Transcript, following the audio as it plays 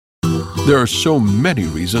There are so many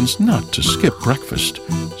reasons not to skip breakfast.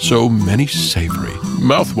 So many savory,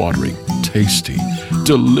 mouth-watering, tasty,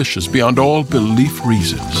 delicious beyond all belief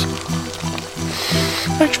reasons.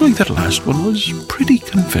 Actually, that last one was pretty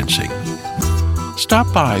convincing.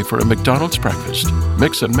 Stop by for a McDonald's breakfast.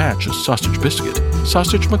 Mix and match a sausage biscuit,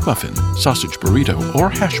 sausage McMuffin, sausage burrito,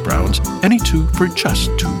 or hash browns, any two for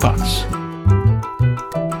just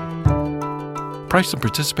 $2. Price and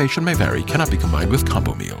participation may vary, cannot be combined with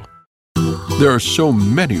combo meal. There are so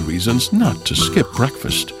many reasons not to skip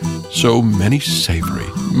breakfast. So many savory,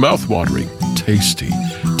 mouth-watering, tasty,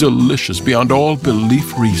 delicious beyond all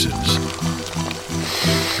belief reasons.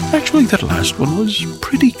 Actually, that last one was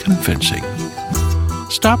pretty convincing.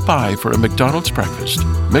 Stop by for a McDonald's breakfast.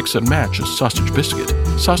 Mix and match a sausage biscuit,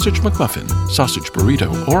 sausage McMuffin, sausage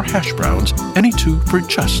burrito, or hash browns, any two for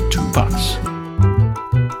just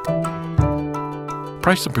 $2.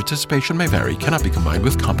 Price and participation may vary, cannot be combined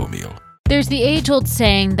with combo meal. There's the age-old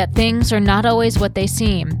saying that things are not always what they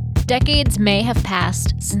seem. Decades may have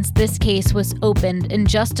passed since this case was opened and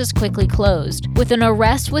just as quickly closed, with an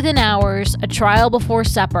arrest within hours, a trial before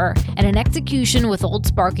supper, and an execution with Old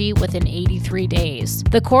Sparky within 83 days.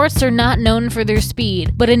 The courts are not known for their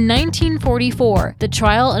speed, but in 1944, the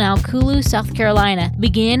trial in Alculu, South Carolina,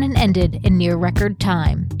 began and ended in near record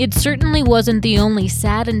time. It certainly wasn't the only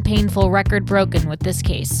sad and painful record broken with this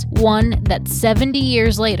case, one that 70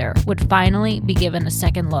 years later would finally be given a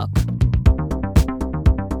second look.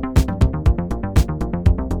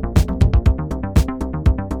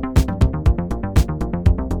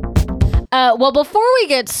 Well, before we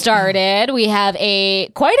get started, we have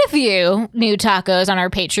quite a few new tacos on our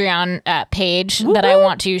Patreon page that I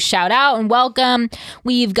want to shout out and welcome.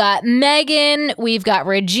 We've got Megan, we've got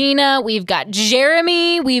Regina, we've got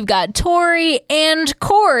Jeremy, we've got Tori, and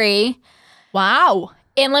Corey. Wow.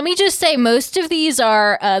 And let me just say, most of these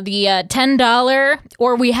are the $10,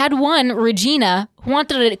 or we had one, Regina, who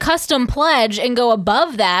wanted a custom pledge and go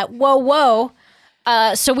above that. Whoa.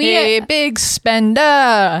 So we a big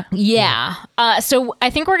spender. Yeah. So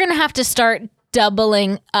I think we're gonna have to start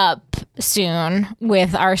doubling up soon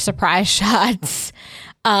with our surprise shots,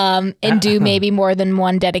 and do maybe more than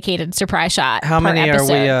one dedicated surprise shot. How many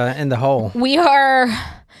episode. are we in the hole? We are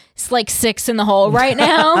like 6 in the hole right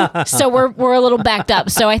now, so we're a little backed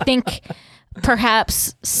up. So I think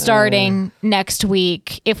perhaps starting next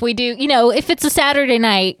week, if we do, if it's a Saturday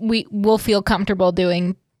night, we'll feel comfortable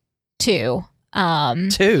doing 2.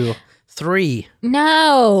 2, 3.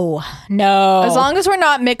 No. As long as we're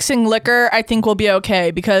not mixing liquor, I think we'll be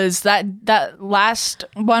okay, because that last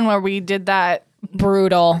one where we did that,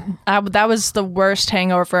 brutal. That was the worst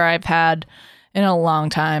hangover I've had in a long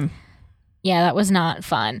time. Yeah, that was not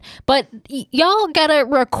fun. But y'all gotta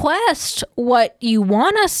request what you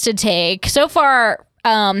want us to take. So far,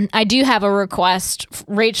 I do have a request.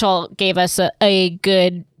 Rachel gave us a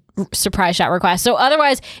good surprise shot request. So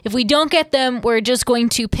otherwise, if we don't get them, we're just going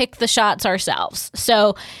to pick the shots ourselves.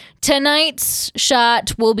 So tonight's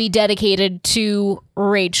shot will be dedicated to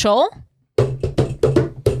Rachel.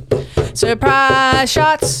 Surprise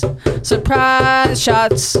shots, surprise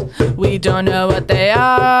shots. We don't know what they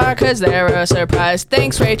are because they're a surprise.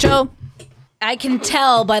 Thanks, Rachel. I can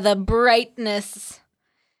tell by the brightness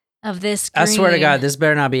of this green. I swear to God, this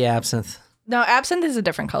better not be absinthe. No, absinthe is a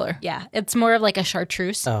different color. Yeah, it's more of like a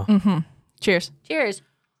chartreuse. Oh. Mm-hmm. Cheers. Cheers.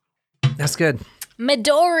 That's good.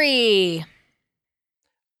 Midori.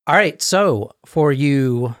 All right, so for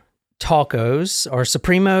you tacos, our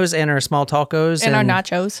Supremos and our small tacos. And our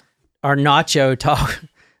nachos. Our nacho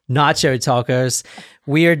tacos.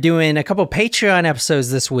 We are doing a couple Patreon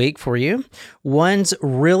episodes this week for you. One's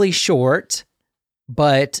really short,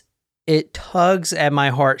 but it tugs at my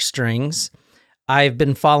heartstrings. I've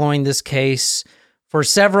been following this case for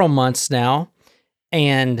several months now,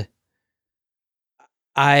 and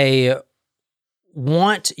I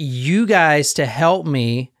want you guys to help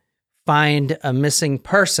me find a missing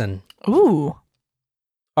person. Ooh.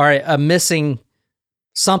 Or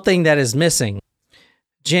something that is missing.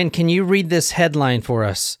 Jen, can you read this headline for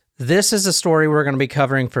us? This is a story we're going to be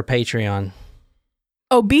covering for Patreon.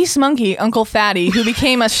 Obese monkey, Uncle Fatty, who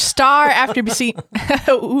became a star after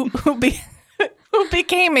who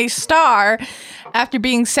became a star after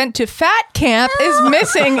being sent to fat camp, is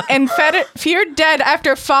missing and feared dead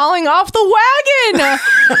after falling off the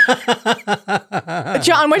wagon.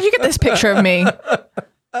 John, where'd you get this picture of me?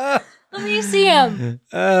 Let me see him.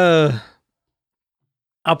 I'll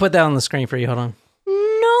put that on the screen for you. Hold on. No.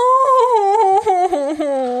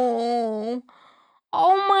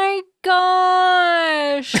 Oh my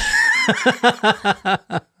gosh.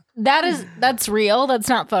 That's real. That's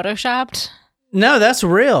not photoshopped. No, that's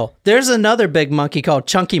real. There's another big monkey called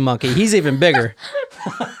Chunky Monkey. He's even bigger.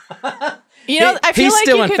 You know, I feel he's like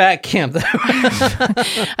still you in could, fat camp, though.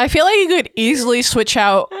 I feel like you could easily switch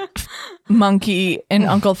out Monkey and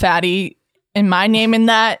Uncle Fatty and my name in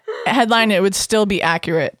that headline. It would still be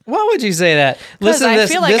accurate. Why would you say that? Listen to I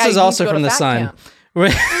this. feel like This I is need also to go from to the fat Sun. camp.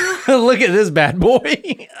 Look at this bad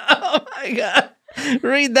boy. Oh my God.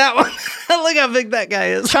 Read that one. Look how big that guy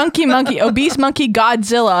is. Chunky Monkey, obese monkey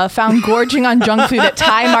Godzilla found gorging on junk food at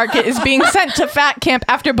Thai market is being sent to fat camp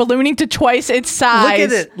after ballooning to twice its size.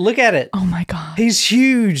 Look at it. Look at it. Oh my God. He's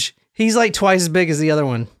huge. He's like twice as big as the other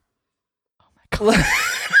one. Oh my God.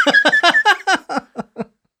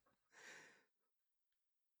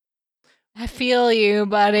 I feel you,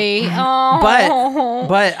 buddy. Oh.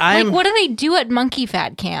 But I'm like, what do they do at monkey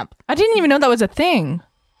fat camp? I didn't even know that was a thing.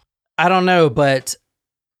 I don't know, but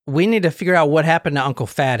we need to figure out what happened to Uncle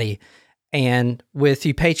Fatty. And with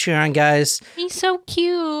you Patreon guys, He's so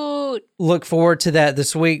cute. look forward to that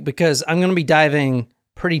this week because I'm going to be diving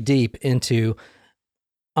pretty deep into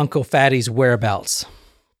Uncle Fatty's whereabouts.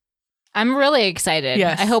 I'm really excited.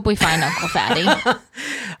 Yes. I hope we find Uncle Fatty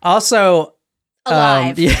Also,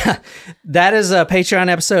 alive. yeah, that is a Patreon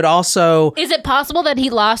episode. Also, Is it possible that he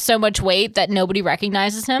lost so much weight that nobody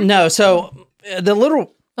recognizes him? no, so the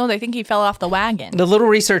little Oh, they think he fell off the wagon.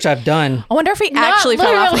 research I've done. I wonder if he Not actually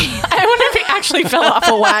fell off. literally. I wonder if he actually fell off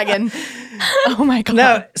a wagon. Oh my God.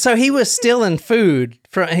 No, so he was stealing food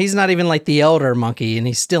from. He's not even like the elder monkey, and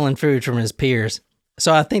he's stealing food from his peers.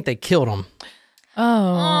 So I think they killed him.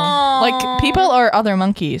 Oh. Like people or other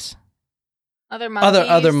monkeys? Other monkeys.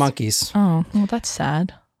 Other monkeys. Oh, well, that's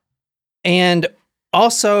sad. And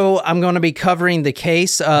also, I'm going to be covering the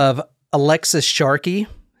case of Alexis Sharkey.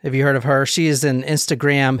 Have you heard of her? She is an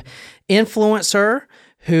Instagram influencer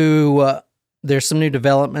who, there's some new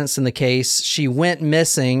developments in the case. She went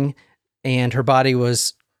missing and her body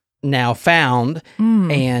was now found.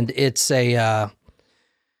 And it's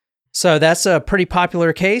so that's a pretty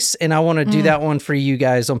popular case. And I want to do that one for you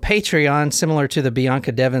guys on Patreon, similar to the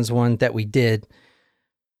Bianca Devins one that we did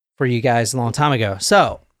for you guys a long time ago.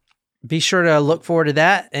 So be sure to look forward to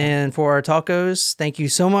that. And for our tacos, thank you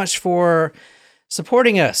so much for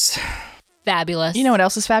supporting us. Fabulous. You know what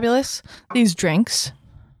else is fabulous? These drinks.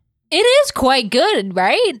 it is quite good,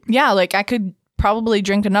 right? Yeah, like I could probably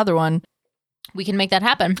drink another one. We can make that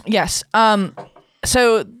happen. Yes.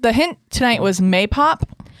 So the hint tonight was Maypop.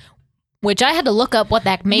 Which I had to look up what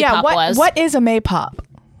that Maypop was. What is a Maypop?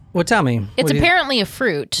 Well, tell me. It's apparently a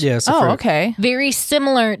fruit. Yeah, it's a Oh, fruit. okay. Very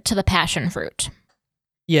similar to the passion fruit.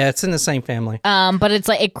 Yeah, it's in the same family. But it's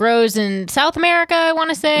like it grows in South America, I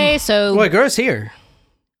want to say. So, Well, it grows here.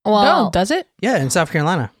 well, Oh, does it? Yeah, in South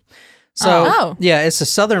Carolina. So, Oh. yeah, it's a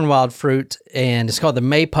southern wild fruit, and it's called the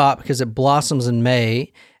Maypop because it blossoms in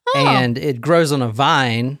May, and it grows on a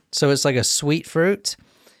vine, so it's like a sweet fruit,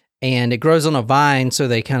 and it grows on a vine, so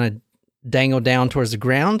they kind of dangle down towards the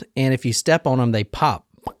ground, and if you step on them, they pop.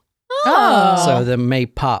 Oh. So the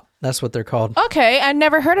Maypop, that's what they're called. Okay, I'd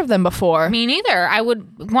never heard of them before. me neither. I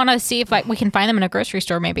would want to see if we can find them in a grocery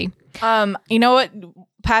store, maybe. You know what?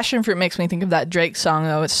 Passion fruit makes me think of that Drake song,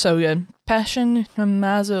 though. It's so good. Passion from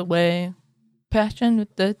miles away. Passion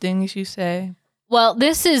with the things you say. Well,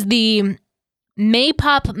 this is the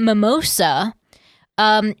Maypop Mimosa,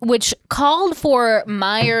 which called for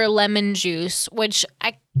Meyer lemon juice, which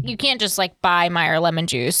you can't just like buy Meyer lemon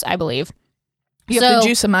juice, I believe. You have to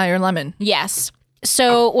juice a Meyer lemon. Yes.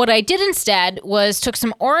 So what I did instead was took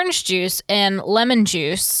some orange juice and lemon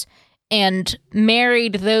juice and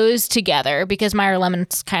married those together because Meyer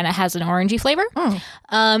Lemons kind of has an orangey flavor.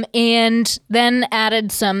 And then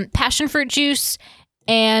added some passion fruit juice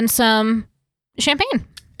and some champagne.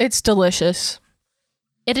 It's delicious.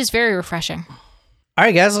 It is very refreshing. All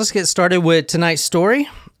right, guys, let's get started with tonight's story.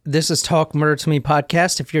 This is Talk Murder to Me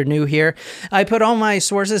podcast. If you're new here, I put all my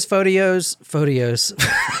sources, photos.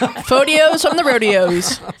 Photos from the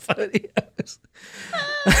rodeos.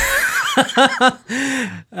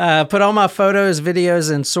 Put all my photos,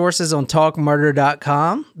 videos, and sources on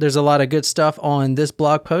talkmurder.com. There's a lot of good stuff on this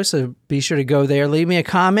blog post, so be sure to go there. Leave me a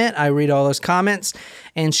comment. I read all those comments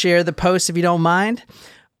and share the post if you don't mind.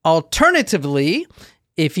 Alternatively,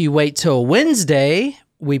 if you wait till Wednesday,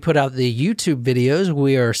 we put out the YouTube videos.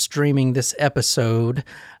 We are streaming this episode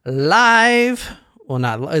live. Well,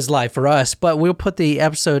 not as live for us, but we'll put the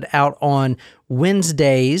episode out on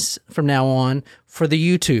Wednesdays from now on for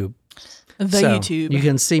the YouTube. YouTube. You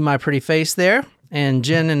can see my pretty face there, and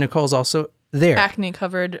Jen and Nicole's also there. Acne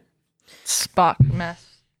covered spot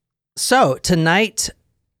mess. So tonight,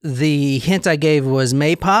 the hint I gave was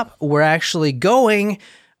Maypop. We're actually going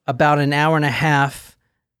about an hour and a half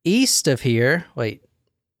east of here,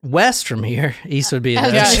 west from here, east would be I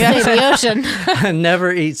was the gonna say the ocean.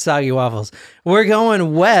 never eat soggy waffles. We're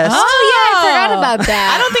going west. Oh yeah, I forgot about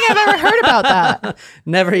that. I don't think I've ever heard about that.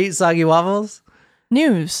 Never eat soggy waffles?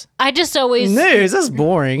 News. I just always News, that's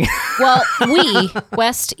boring. well, we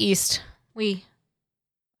west east. We.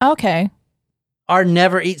 Okay. Or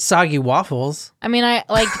never eat soggy waffles. I mean, I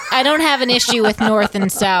don't have an issue with north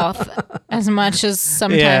and south as much as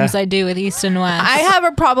sometimes I do with east and west. I have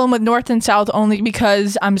a problem with north and south only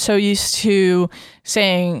because I'm so used to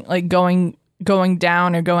saying like going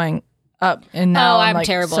down or going up, and now I'm like,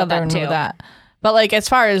 terrible at that, southern too. with that. But like as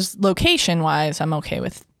far as location wise, I'm okay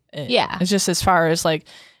with it. Yeah. It's just as far as like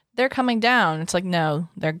they're coming down. It's like no,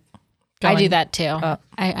 they're. I Going do that too. up.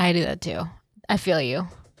 I do that too. I feel you.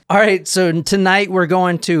 All right, so tonight we're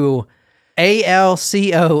going to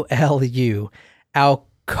Alcolu,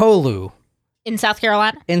 Alcolu In South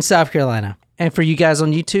Carolina? in South Carolina. And for you guys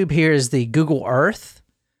on YouTube, here is the Google Earth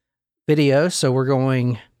video. So we're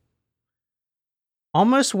going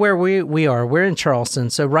almost where we are. We're in Charleston,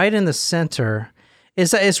 so right in the center.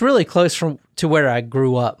 It's really close to where I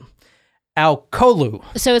grew up. Alcolu.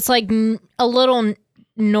 So it's like a little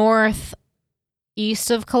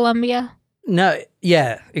northeast of Columbia? No,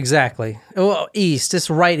 yeah, exactly. Well, east. It's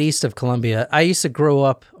right east of Columbia. I actually grew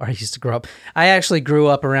up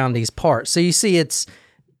around these parts. So you see, it's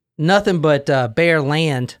nothing but bare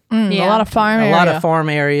land. Yeah. A lot of farm A area. lot of farm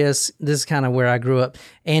areas. This is kind of where I grew up.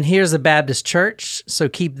 And here's the Baptist Church. So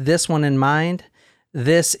keep this one in mind.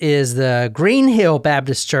 This is the Green Hill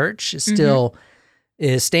Baptist Church. It still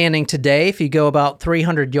is standing today. If you go about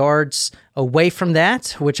 300 yards away from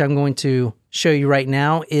that, which I'm going to show you right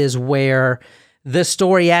now, is where the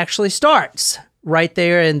story actually starts. Right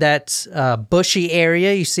there in that bushy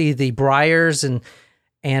area, you see the briars and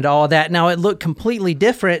all that. Now, it looked completely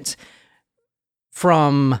different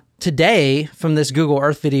from today, from this Google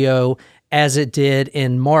Earth video, as it did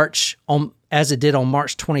on March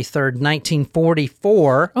 23rd,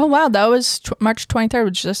 1944. Oh wow, that was March 23rd,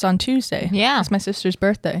 which is just on Tuesday. Yeah. It's my sister's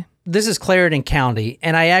birthday. This is Clarendon County,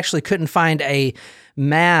 and I actually couldn't find a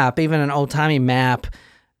map, even an old-timey map,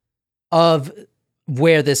 of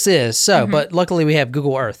where this is. So, but luckily we have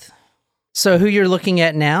Google Earth. So who you're looking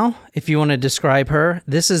at now, if you want to describe her,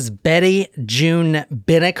 this is Betty June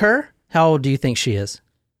Binnicker. How old do you think she is?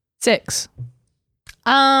 6.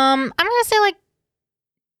 I'm gonna say like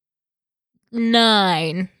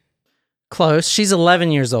 9. Close. She's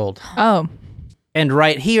 11 years old. Oh. And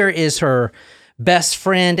right here is her best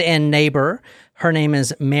friend and neighbor. Her name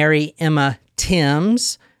is Mary Emma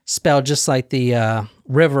Timms, spelled just like the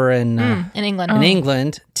river in England. in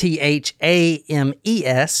England, Thames.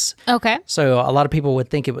 Okay. So a lot of people would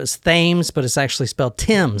think it was Thames, but it's actually spelled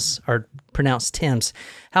Thames, or pronounced Thames.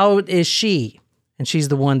 How old is she? And she's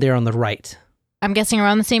the one there on the right. I'm guessing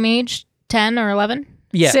around the same age, 10 or 11.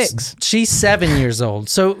 Yes. 6. She's 7 years old.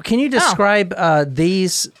 So can you describe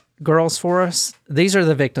these girls for us? These are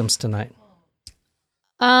the victims tonight.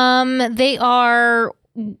 They are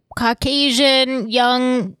Caucasian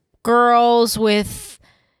young girls with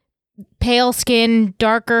pale skin,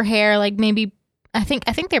 darker hair, like maybe I think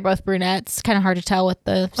they're both brunettes. Kind of hard to tell with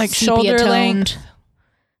the Like shoulder sepia-toned length.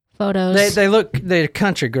 photos. They're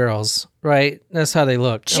country girls, right? That's how they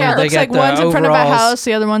look. Sure. they Looks like one's in front of a house,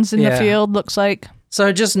 the other one's in the field, looks like.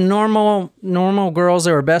 So just normal girls.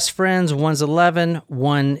 They were best friends. One's 11,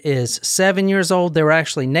 one is 7 years old. They were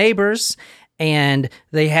actually neighbors, and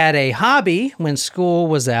they had a hobby when school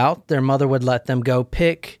was out. Their mother would let them go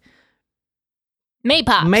pick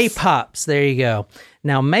Maypops. Maypops. There you go.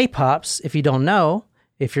 Now, Maypops, if you don't know,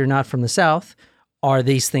 if you're not from the South, are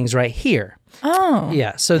these things right here. Oh.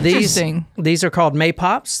 Yeah. So Interesting. these are called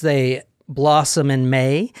Maypops. They blossom in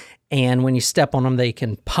May, and when you step on them, they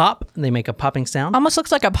can pop. They make a popping sound. Almost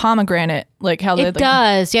looks like a pomegranate, like how they It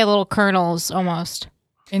does. Yeah, little kernels almost.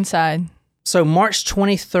 inside. So March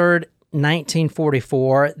 23rd,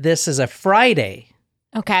 1944, this is a Friday.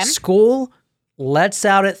 Okay. School lets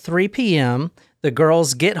out at 3 p.m. The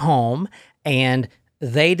girls get home, and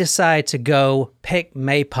they decide to go pick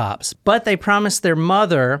Maypops. But they promise their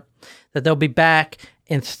mother that they'll be back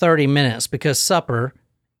in 30 minutes because supper,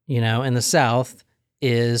 in the South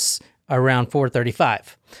is around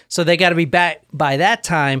 4:35. So they got to be back by that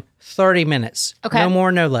time, 30 minutes. Okay. No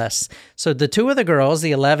more, no less. So the two of the girls,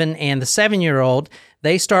 the 11 and the 7-year-old,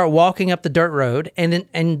 they start walking up the dirt road, and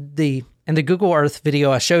in the Google Earth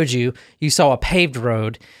video I showed you, you saw a paved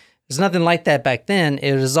road. There's nothing like that back then.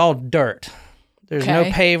 It was all dirt. There's no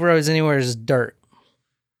Okay. paved roads anywhere. It's dirt.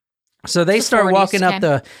 So they The start 40s, walking up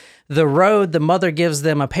okay. the road. The mother gives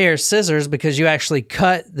them a pair of scissors because you actually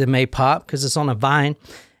cut the maypop because it's on a vine,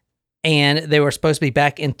 and they were supposed to be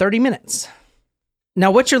back in 30 minutes.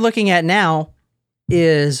 Now, what you're looking at now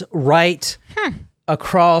is right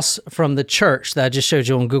across from the church that I just showed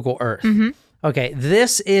you on Google Earth. Okay,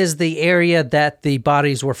 this is the area that the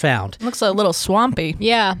bodies were found. Looks a little swampy.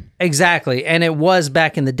 Yeah. Exactly, and it was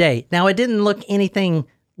back in the day. Now, it didn't look anything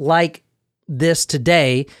like this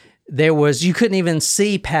today. You couldn't even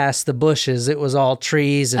see past the bushes. It was all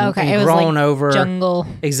trees and, Okay, it and was grown like over. jungle.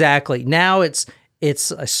 Exactly. Now it's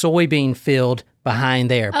a soybean field behind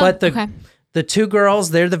there. But okay. the two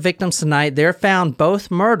girls, they're the victims tonight. They're found both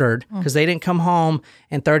murdered because they didn't come home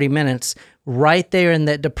in 30 minutes. Right there in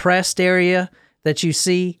that depressed area that you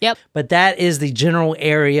see. Yep. But that is the general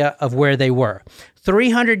area of where they were.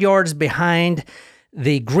 300 yards behind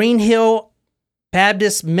the Green Hill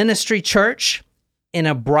Baptist Ministry Church, in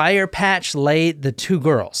a briar patch lay the two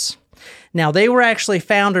girls. Now, they were actually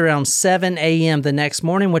found around 7 a.m. the next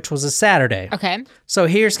morning, which was a Saturday. Okay. So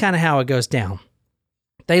here's kind of how it goes down.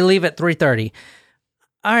 They leave at 3:30.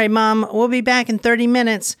 All right, Mom, we'll be back in 30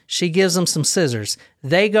 minutes. She gives them some scissors.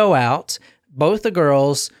 They go out, both the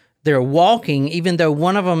girls, they're walking, even though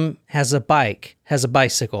one of them has a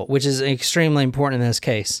bicycle, which is extremely important in this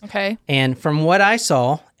case. Okay. And from what I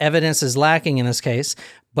saw, evidence is lacking in this case,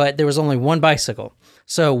 but there was only one bicycle.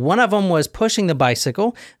 So one of them was pushing the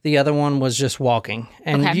bicycle, the other one was just walking.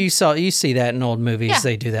 And Okay. you see that in old movies, Yeah.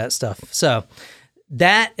 they do that stuff. So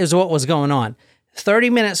that is what was going on. 30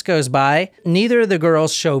 minutes goes by, neither of the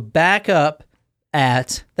girls show back up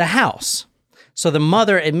at the house. So the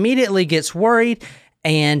mother immediately gets worried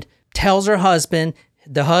and tells her husband.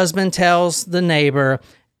 The husband tells the neighbor,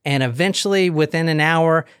 and eventually within an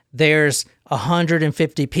hour, there's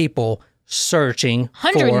 150 people searching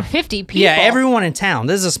 150 people? Yeah, everyone in town.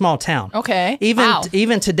 This is a small town. Okay.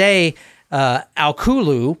 Even today,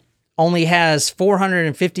 Alkulu only has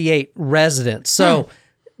 458 residents. So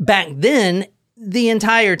back then, the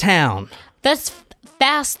entire town. That's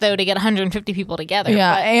fast, though, to get 150 people together.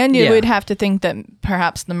 Yeah, but and you Yeah. would have to think that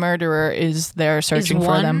perhaps the murderer is there is searching for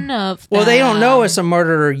one them. of Well, they don't know them- it's a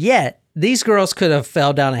murderer yet. These girls could have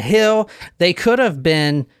fell down a hill. They could have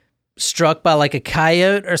been struck by like a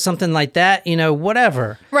coyote or something like that,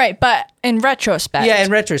 whatever. Right, but in retrospect. Yeah, in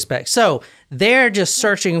retrospect. So they're just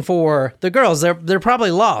searching for the girls. They're probably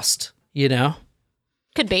lost,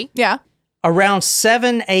 Could be. Yeah. Around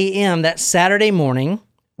 7 a.m. that Saturday morning,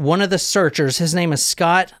 one of the searchers, his name is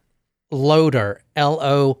Scott Loader,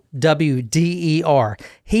 Lowder.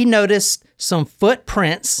 He noticed some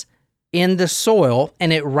footprints in the soil,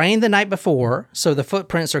 and it rained the night before, so the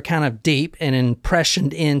footprints are kind of deep and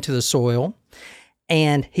impressioned into the soil.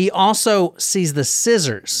 And he also sees the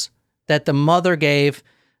scissors that the mother gave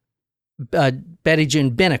Betty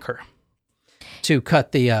June Binnicker to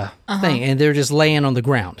cut the thing, and they're just laying on the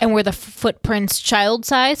ground. And were the footprints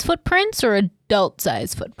child-size footprints or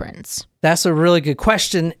adult-size footprints? That's a really good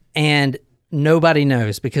question, and nobody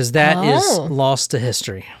knows because that is Oh. lost to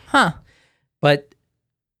history. Huh. But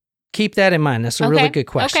keep that in mind. That's a really good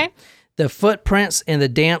question. Okay. The footprints in the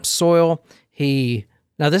damp soil,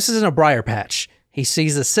 now this isn't a briar patch. He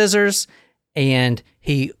sees the scissors, and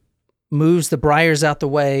he moves the briars out the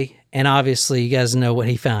way, and obviously you guys know what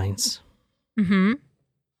he finds. Mm-hmm.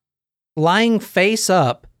 Lying face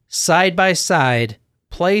up, side by side,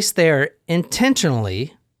 placed there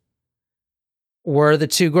intentionally, were the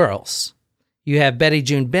two girls. You have Betty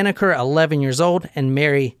June Binnicker, 11 years old, and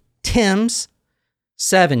Mary Timms,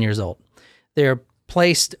 7 years old. They're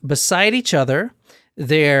placed beside each other.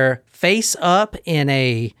 They're face up in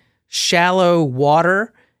a shallow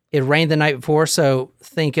water. It rained the night before, so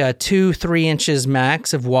think 2-3 inches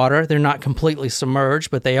max of water. They're not completely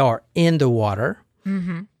submerged, but they are in the water.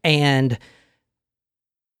 Mm-hmm. And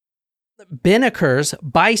Binnicker's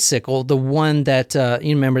bicycle, the one that,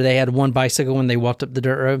 you remember they had one bicycle when they walked up the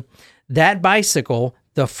dirt road? That bicycle,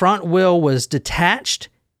 the front wheel was detached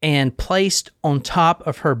and placed on top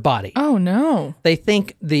of her body. Oh, no. They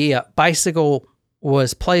think the bicycle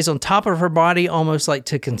was placed on top of her body almost like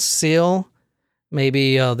to conceal.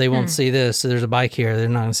 Maybe they won't see this, so there's a bike here. They're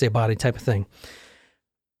not going to see a body type of thing.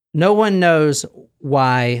 No one knows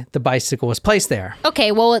why the bicycle was placed there.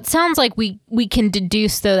 Okay, well, it sounds like we can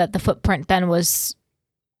deduce, though, that the footprint then was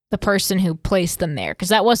the person who placed them there, because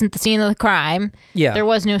that wasn't the scene of the crime. Yeah. There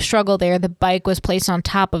was no struggle there. The bike was placed on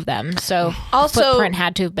top of them, so Also- the footprint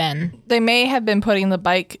had to have been. They may have been putting the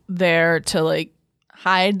bike there to,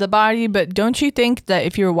 hide the body, but don't you think that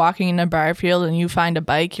if you're walking in a briar field and you find a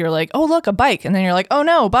bike, you're like, oh, look, a bike. And then you're like, oh,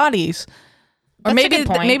 no, bodies. Or That's a good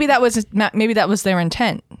point. maybe that was their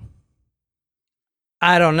intent.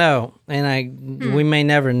 I don't know, and we may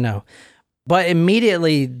never know. But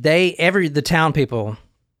immediately the town people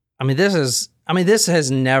This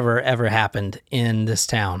has never ever happened in this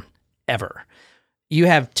town ever. You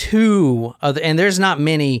have two other, and there's not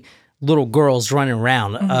many little girls running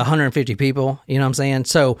around, 150 people, you know what I'm saying?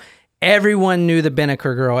 So everyone knew the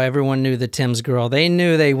Benneker girl, everyone knew the Timms girl. They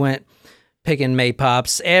knew they went picking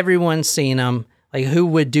maypops. Everyone's seen them. Like, who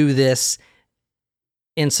would do this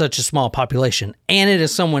in such a small population? And it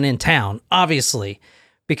is someone in town, obviously,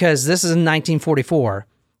 because this is in 1944.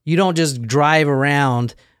 You don't just drive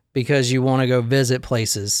around because you want to go visit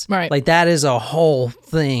places. Right. Like, that is a whole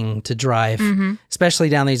thing to drive, especially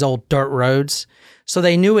down these old dirt roads. So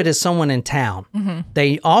they knew it as someone in town.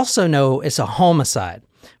 They also know it's a homicide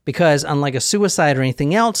because, unlike a suicide or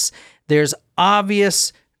anything else, there's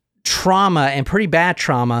obvious trauma and pretty bad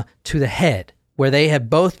trauma to the head where they have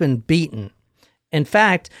both been beaten. In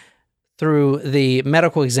fact, through the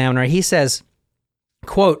medical examiner, he says,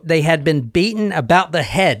 quote, they had been beaten about the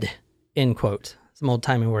head, end quote. Some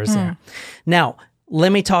old-timey words there. Now,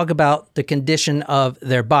 let me talk about the condition of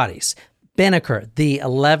their bodies. Benneker, the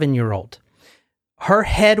 11-year-old, her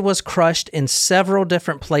head was crushed in several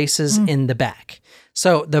different places in the back.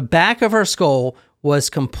 So the back of her skull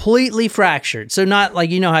was completely fractured. So not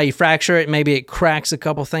like, you know how you fracture it, maybe it cracks a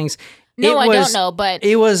couple things. No, I don't know, but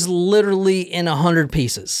it was literally in 100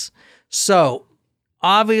 pieces. So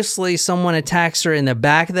obviously someone attacks her in the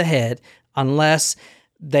back of the head unless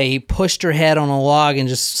they pushed her head on a log and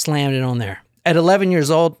just slammed it on there. At 11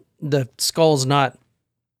 years old, the skull's not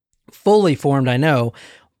fully formed, I know,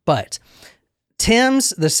 but Timms,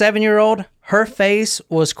 the 7-year-old, her face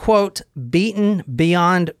was, quote, beaten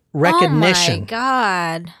beyond recognition. Oh my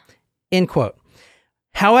God. End quote.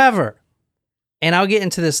 However, and I'll get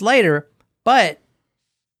into this later, and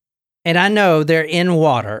I know they're in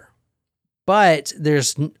water, but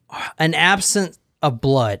there's an absence of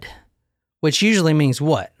blood, which usually means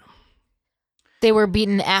what? They were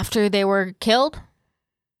beaten after they were killed?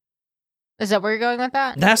 Is that where you're going with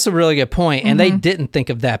that? That's a really good point, and they didn't think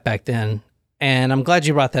of that back then. And I'm glad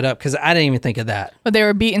you brought that up because I didn't even think of that. But they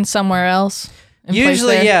were beaten somewhere else.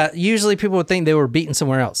 Usually people would think they were beaten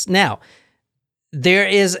somewhere else. Now, there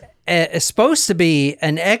is supposed to be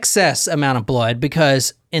an excess amount of blood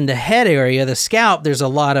because in the head area, the scalp, there's a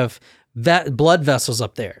lot of blood vessels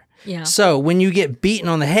up there. Yeah. So when you get beaten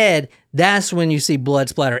on the head, that's when you see blood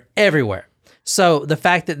splatter everywhere. So the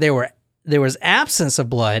fact that there was absence of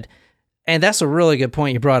blood, and that's a really good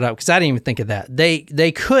point you brought up because I didn't even think of that.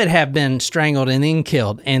 They could have been strangled and then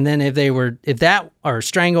killed, and then or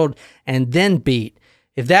strangled and then beat.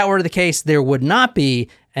 If that were the case, there would not be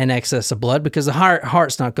an excess of blood because the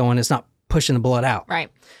heart's not going, it's not pushing the blood out.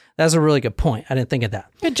 Right. That's a really good point. I didn't think of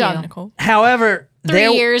that. Good job, Nicole. However,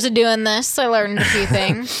 3 years of doing this, I learned a few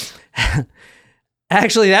things.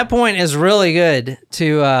 Actually, that point is really good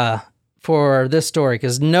for this story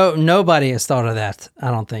because nobody has thought of that,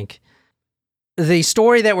 I don't think. The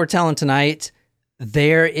story that we're telling tonight,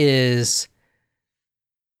 there is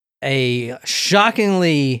a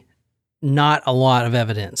shockingly not a lot of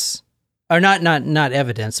evidence, or not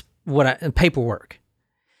evidence, paperwork,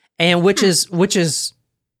 and which is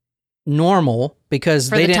normal because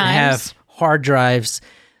they didn't have hard drives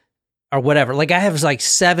or whatever. Like I have like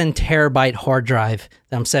 7 terabyte hard drive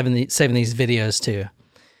that I'm saving these videos to,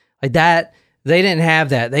 like that. They didn't have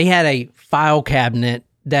that. They had a file cabinet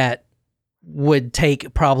that would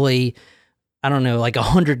take probably, I don't know, like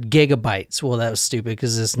 100 gigabytes. Well, that was stupid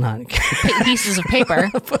because it's not pieces of paper.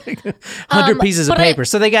 100 pieces of paper.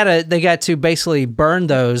 So they got to basically burn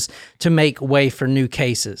those to make way for new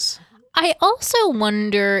cases. I also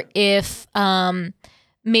wonder if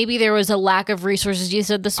maybe there was a lack of resources. You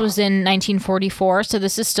said this was in 1944, so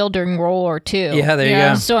this is still during World War II. Yeah, there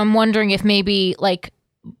you go. So I'm wondering if maybe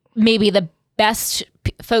the best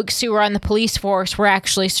folks who were on the police force were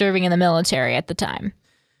actually serving in the military at the time.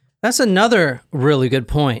 That's another really good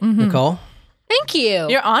point, Nicole. Thank you.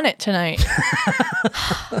 You're on it tonight.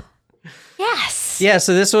 Yes. Yeah,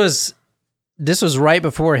 so this was right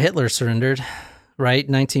before Hitler surrendered, right?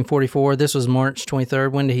 1944. This was March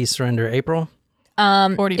 23rd. When did he surrender? April?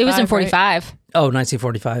 45, it was in 45. Right? Oh,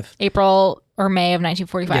 1945. April or May of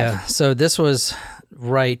 1945. Yeah, so this was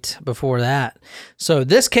right before that. So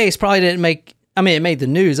this case probably didn't make, it made the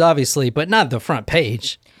news, obviously, but not the front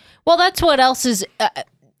page. Well, that's what else is,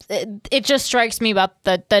 it just strikes me about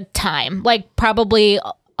the time. Like, probably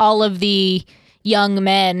all of the young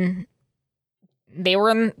men, they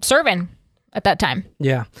were serving at that time.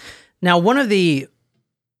 Yeah. Now, one of the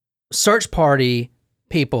search party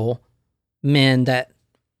men that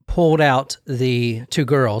pulled out the 2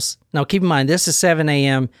 girls. Now, keep in mind, this is 7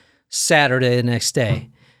 a.m. Saturday the next day.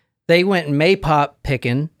 They went maypop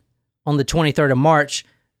picking on the 23rd of March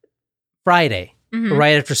Friday,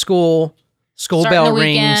 right after school. School Starting bell the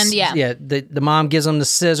rings. weekend, yeah. The mom gives them the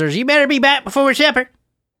scissors. You better be back before supper.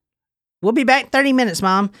 We'll be back 30 minutes,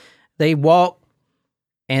 Mom. They walk,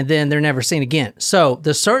 and then they're never seen again. So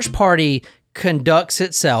the search party conducts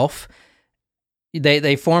itself.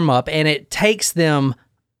 They form up, and it takes them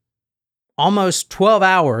almost 12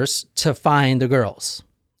 hours to find the girls.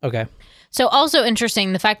 Okay. So also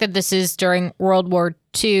interesting, the fact that this is during World War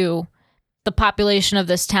II, the population of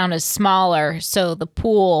this town is smaller, so the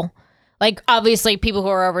pool, like obviously people who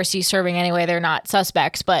are overseas serving anyway, they're not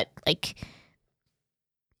suspects, but like,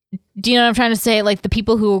 do you know what I'm trying to say? Like the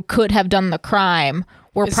people who could have done the crime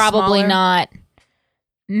were Is probably smaller? not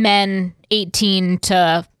men 18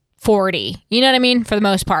 to 40. You know what I mean? For the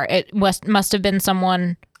most part, it must have been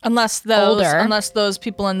someone Unless those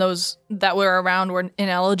people in those that were around were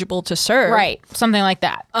ineligible to serve. right, something like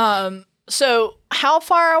that. So how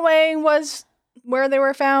far away was where they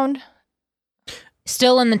were found?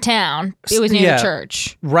 Still in the town. It was near Yeah. the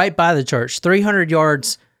church. Right by the church. 300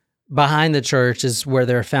 yards behind the church is where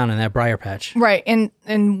they're found in that briar patch. Right.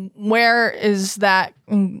 And where is that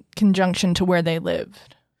in conjunction to where they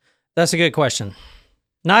lived? That's a good question.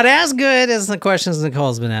 Not as good as the questions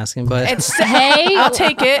Nicole's been asking, but It's Hey, I'll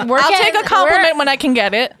take it. We're I'll getting- take a compliment when I can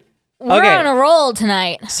get it. we're Okay. on a roll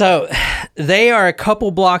tonight. so they are a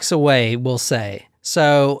couple blocks away, we'll say.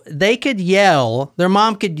 So they could yell, their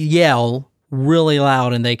mom could yell really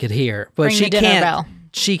loud and they could hear, but Ring the dinner bell.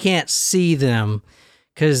 she can't see them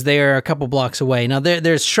because they're a couple blocks away. Now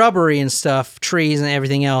there's shrubbery and stuff, trees and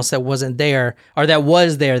everything else that wasn't there, or that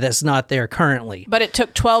was there that's not there currently. But it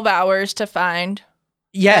took 12 hours to find.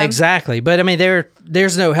 Yeah, exactly. But I mean,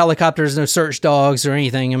 there's no helicopters, no search dogs or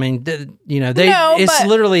anything. I mean, it's but-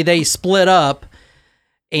 literally they split up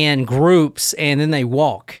in groups and then they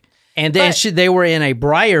walk. And then But- they were in a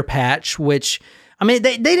briar patch, which, I mean,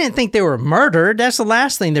 they didn't think they were murdered. That's the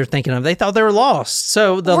last thing they're thinking of. They thought they were lost.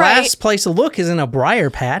 So the Right. last place to look is in a briar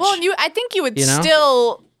patch. Well, I think you would You know?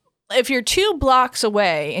 still, if you're 2 blocks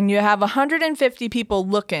away and you have 150 people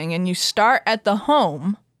looking and you start at the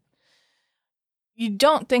home, you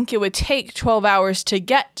don't think it would take 12 hours to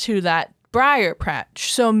get to that briar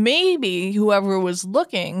patch. So maybe whoever was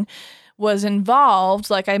looking was involved,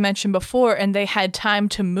 like I mentioned before, and they had time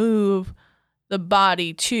to move the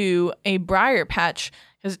body to a briar patch.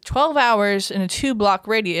 Because 12 hours in a 2-block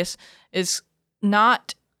radius is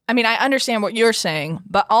not, I mean, I understand what you're saying,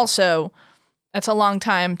 but also that's a long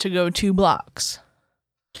time to go 2 blocks.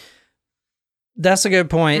 That's a good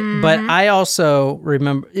point. But I also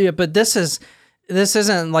remember, but this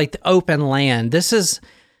isn't like the open land. This is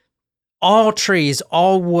all trees,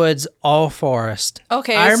 all woods, all forest.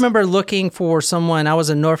 Okay. I remember looking for someone. I was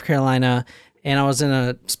in North Carolina and I was in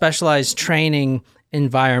a specialized training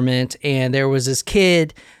environment, and there was this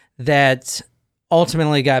kid that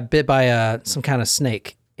ultimately got bit by some kind of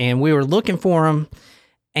snake, and we were looking for him,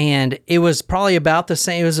 and it was probably about the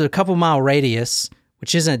same. It was a couple mile radius,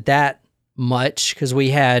 which isn't that much because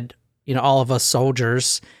we had, all of us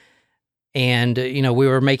soldiers, and we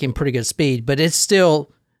were making pretty good speed, but it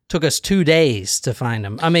still took us 2 days to find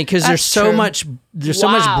him. I mean, because there's That's so true. much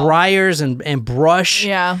briars and brush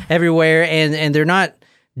Yeah. everywhere, and they're not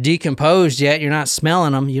decomposed yet. You're not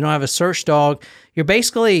smelling them. You don't have a search dog. You're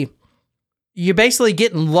basically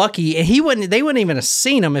getting lucky, and they wouldn't even have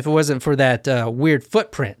seen him if it wasn't for that weird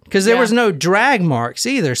footprint, because there Yeah. was no drag marks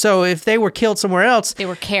either. So if they were killed somewhere else, They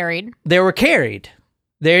were carried. they were carried.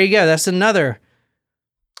 There you go. That's another.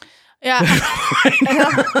 Yeah.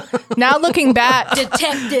 Now looking back,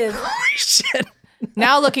 Detective. Shit.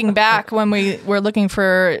 now looking back when we were looking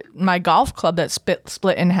for my golf club that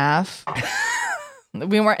split in half,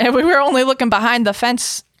 we were only looking behind the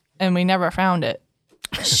fence and we never found it.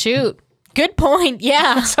 Shoot. Good point.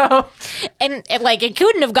 Yeah. So And it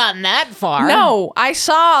couldn't have gotten that far. no, I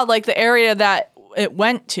saw like the area that it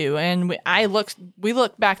went to, and we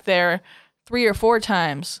looked back there 3 or 4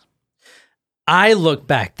 times. I looked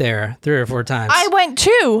back there 3 or 4 times. I went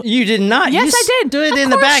too. You did not. Yes, You I did. Stood Of in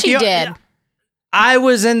the course back. she did. I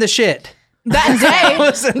was in the shit. That day,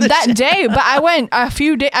 was in the but I went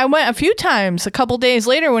a few times. A couple days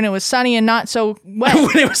later, when it was sunny and not so wet.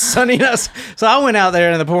 When it was sunny enough. So I went out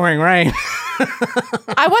there in the pouring rain.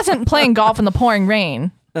 I wasn't playing golf in the pouring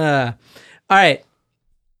rain. All right.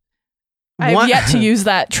 I've yet to use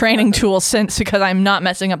that training tool since, because I'm not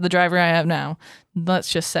messing up the driver I have now.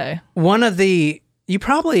 Let's just say. One of the it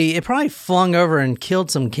probably flung over and killed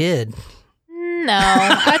some kid. No.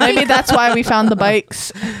 I think, Maybe that's why we found the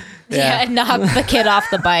bikes. yeah, knocked the kid off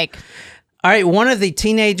the bike. All right, one of the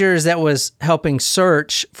teenagers that was helping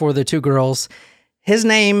search for the 2 girls, his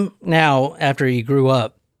name now, after he grew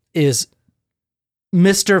up, is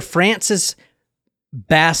Mr. Francis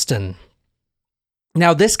Baston.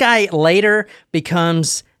 Now, this guy later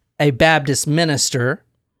becomes a Baptist minister,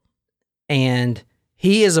 and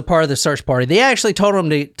he is a part of the search party. They actually told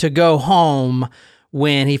him to go home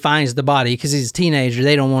when he finds the body because he's a teenager.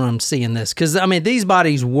 They don't want him seeing this because, I mean, these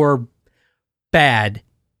bodies were badly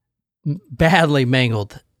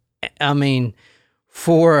mangled. I mean,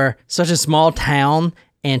 for such a small town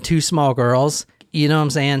and 2 small girls, you know what I'm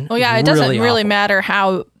saying? Well, yeah, it doesn't really matter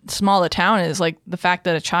how small the town is. Like, the fact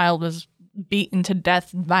that a child was beaten to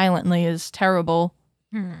death violently is terrible.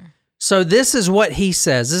 So this is what he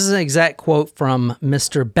says. This is an exact quote from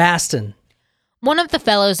Mr. Baston. One of the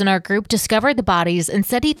fellows in our group discovered the bodies and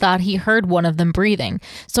said he thought he heard one of them breathing.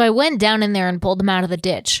 So I went down in there and pulled them out of the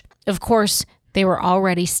ditch. Of course, they were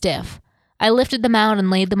already stiff. I lifted them out and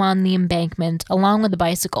laid them on the embankment along with the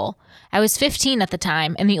bicycle. I was 15 at the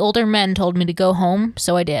time, and the older men told me to go home,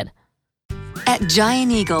 so I did. At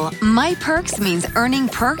Giant Eagle, My Perks means earning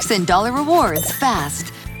perks and dollar rewards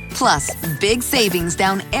fast. Plus, big savings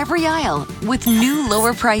down every aisle with new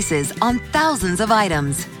lower prices on thousands of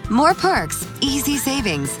items. More perks, easy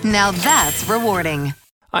savings. Now that's rewarding.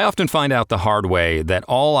 I often find out the hard way that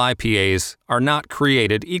all IPAs are not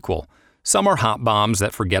created equal. Some are hot bombs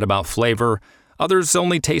that forget about flavor. Others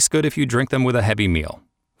only taste good if you drink them with a heavy meal.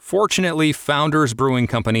 Fortunately, Founders Brewing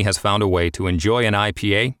Company has found a way to enjoy an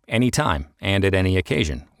IPA anytime and at any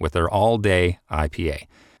occasion with their all-day IPA.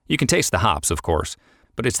 You can taste the hops, of course,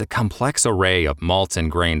 but it's the complex array of malts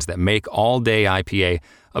and grains that make all-day IPA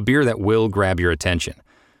a beer that will grab your attention.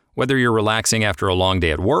 Whether you're relaxing after a long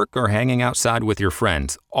day at work or hanging outside with your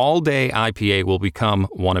friends, all-day IPA will become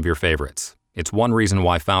one of your favorites. It's one reason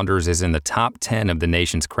why Founders is in the top 10 of the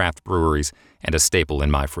nation's craft breweries and a staple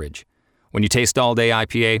in my fridge. When you taste all-day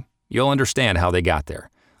IPA, you'll understand how they got there.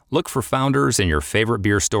 Look for Founders in your favorite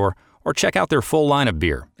beer store or check out their full line of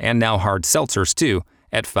beer and now hard seltzers too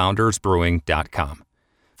at foundersbrewing.com.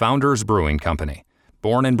 Founders Brewing Company.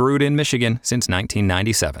 Born and brewed in Michigan since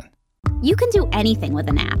 1997. You can do anything with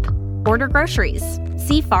an app. Order groceries,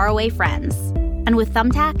 see faraway friends. And with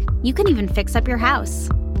Thumbtack, you can even fix up your house.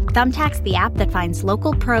 Thumbtack's the app that finds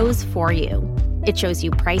local pros for you. It shows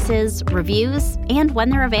you prices, reviews, and when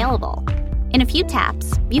they're available. In a few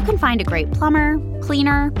taps, you can find a great plumber,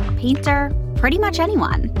 cleaner, painter, pretty much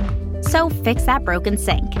anyone. So fix that broken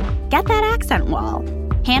sink, get that accent wall,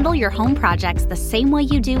 handle your home projects the same way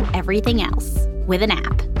you do everything else, with an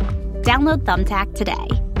app. Download Thumbtack today.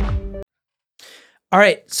 All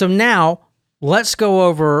right, so now let's go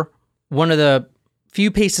over one of the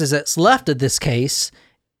few pieces that's left of this case,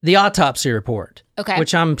 the autopsy report. Okay.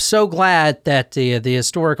 Which I'm so glad that the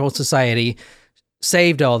Historical Society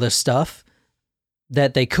saved all this stuff,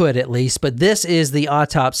 that they could at least, but this is the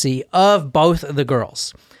autopsy of both of the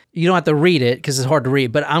girls. You don't have to read it because it's hard to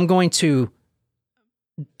read, but I'm going to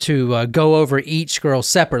go over each girl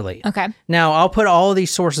separately. Okay. Now, I'll put all of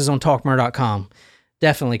these sources on talkmurder.com,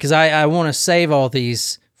 definitely, because I want to save all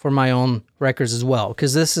these for my own records as well,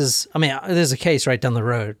 because this is a case right down the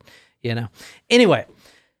road, you know. Anyway,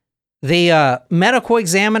 the medical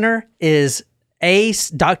examiner is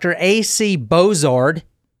Dr. A.C. Bozard,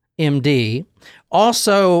 MD.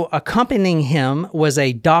 Also accompanying him was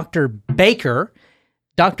a Dr. Baker.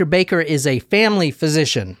 Dr. Baker is a family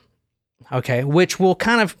physician, okay, which will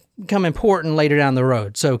kind of become important later down the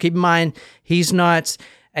road. So keep in mind, he's not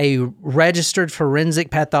a registered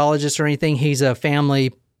forensic pathologist or anything. He's a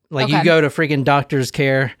family, like you go to freaking doctor's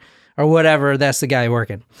care or whatever, that's the guy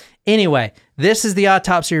working. Anyway, this is the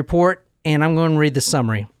autopsy report, and I'm going to read the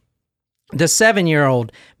summary. The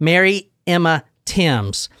 7-year-old, Mary Emma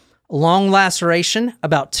Timms, long laceration,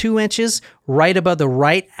 about 2 inches, right above the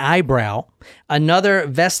right eyebrow. Another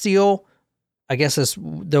vestigial, I guess that's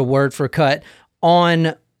the word for cut,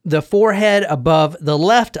 on the forehead above the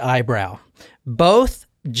left eyebrow. Both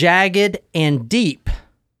jagged and deep.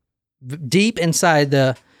 Deep inside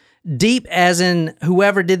the... Deep as in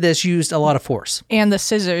whoever did this used a lot of force. And the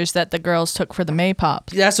scissors that the girls took for the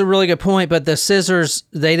Maypops. That's a really good point, but the scissors,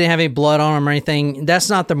 they didn't have any blood on them or anything. That's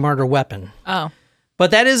not the murder weapon. Oh.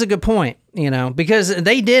 But that is a good point, you know, because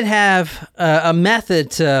they did have a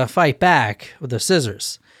method to fight back with the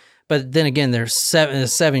scissors. But then again, they're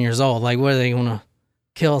 7 years old. Like, what are they going to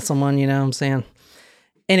kill someone, you know what I'm saying?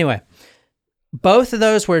 Anyway, both of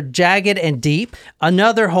those were jagged and deep.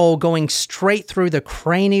 Another hole going straight through the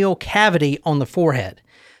cranial cavity on the forehead.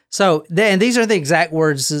 So, and these are the exact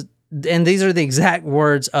words, and these are the exact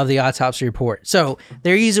words of the autopsy report. So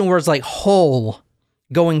they're using words like hole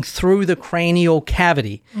going through the cranial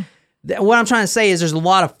cavity. What I'm trying to say is there's a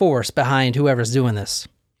lot of force behind whoever's doing this.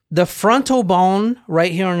 The frontal bone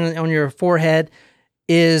right here on your forehead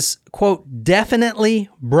is, quote, definitely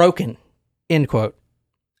broken, end quote.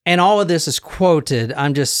 And all of this is quoted.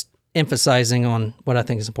 I'm just emphasizing on what I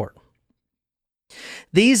think is important.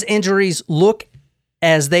 These injuries look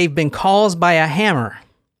as they've been caused by a hammer.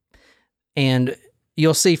 And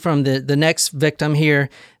you'll see from the next victim here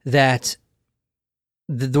that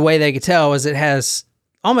the way they could tell is it has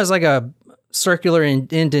almost like a circular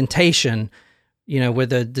indentation, with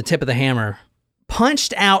the tip of the hammer.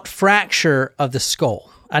 Punched out fracture of the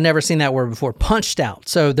skull. I've never seen that word before. Punched out.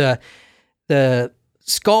 So the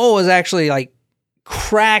skull is actually like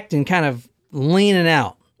cracked and kind of leaning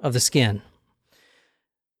out of the skin.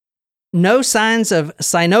 No signs of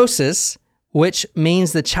cyanosis, which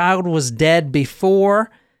means the child was dead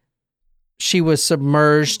before she was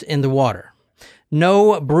submerged in the water.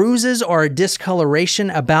 No bruises or discoloration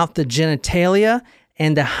about the genitalia,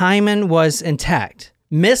 and the hymen was intact.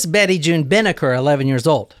 Miss Betty June Binnicker, 11 years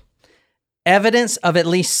old. Evidence of at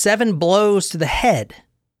least 7 blows to the head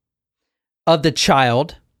of the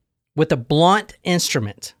child with a blunt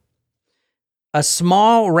instrument. A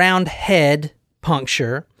small round head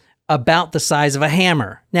puncture about the size of a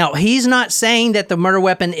hammer. Now, he's not saying that the murder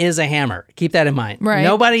weapon is a hammer. Keep that in mind. Right.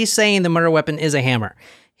 Nobody's saying the murder weapon is a hammer.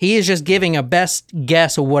 He is just giving a best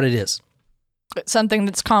guess of what it is. Something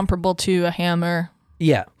that's comparable to a hammer.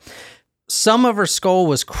 Yeah. Some of her skull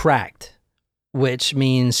was cracked, which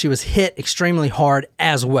means she was hit extremely hard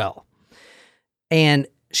as well. And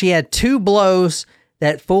she had 2 blows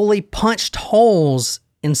that fully punched holes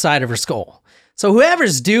inside of her skull. So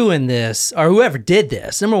whoever's doing this, or whoever did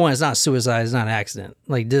this, number one, it's not suicide, it's not an accident.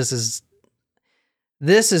 Like this is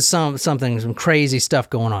some crazy stuff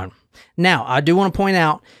going on. Now, I do want to point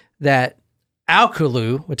out that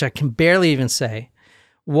Alkulu, which I can barely even say,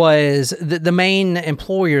 was the main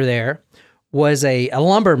employer there was a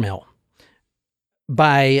lumber mill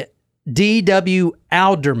by D.W.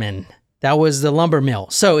 Alderman. That was the lumber mill.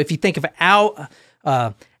 So if you think of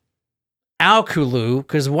Alkulu,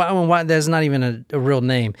 because why that's not even a real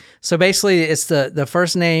name. So basically, it's the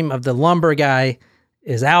first name of the lumber guy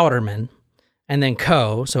is Alderman, and then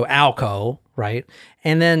Co. So Alco, right?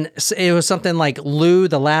 And then it was something like Lou.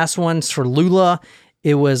 The last one's for Lula.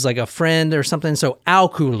 It was like a friend or something. So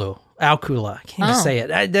Alkula. I can't even say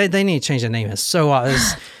it. They need to change the name. It's so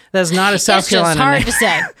that's not a South Carolina name. It's just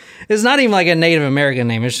hard to say. It's not even like a Native American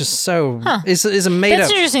name. It's just so. It's a made That's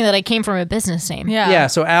up. interesting that it came from a business name. Yeah.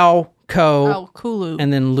 So Alco. Alkulu.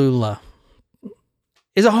 And then Lula.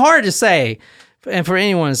 It's hard to say, and for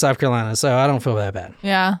anyone in South Carolina. So I don't feel that bad.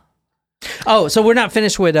 Yeah. Oh, so we're not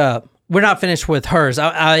finished with hers.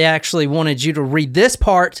 I actually wanted you to read this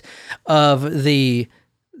part of the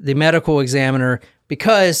medical examiner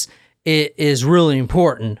because it is really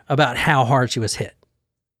important about how hard she was hit.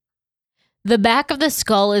 The back of the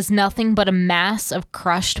skull is nothing but a mass of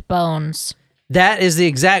crushed bones. That is the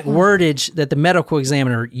exact wordage that the medical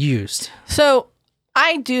examiner used. So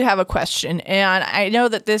I do have a question, and I know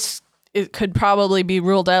that it could probably be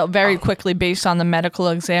ruled out very quickly based on the medical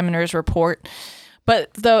examiner's report.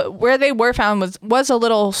 But where they were found was a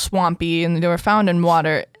little swampy, and they were found in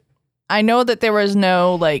water. I know that there was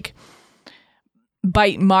no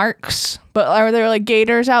bite marks, but are there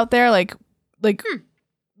gators out there?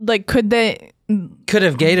 Could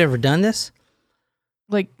have Gator ever done this?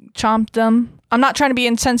 Chomped them? I'm not trying to be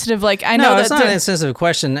insensitive. I know it's not an insensitive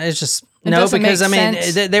question. It's just because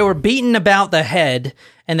they were beaten about the head,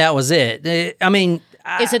 and that was it.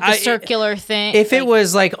 Is it the circular thing? If it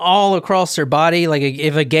was all across their body,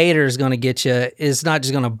 if a gator is going to get you, it's not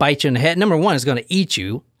just going to bite you in the head. Number one, it's going to eat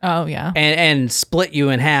you. Oh yeah, and split you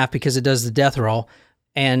in half because it does the death roll.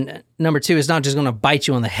 And number two, it's not just going to bite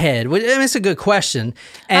you on the head. It's a good question.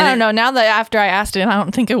 And I don't know. Now that after I asked it, I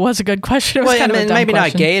don't think it was a good question. It was kind of a dumb maybe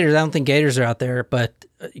question. Not gators. I don't think gators are out there, but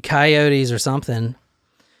coyotes or something.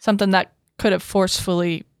 Something that could have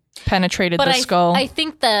forcefully penetrated the skull. I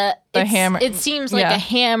think the hammer. It seems like a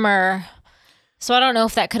hammer. So I don't know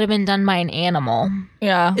if that could have been done by an animal.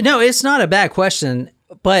 Yeah. No, it's not a bad question,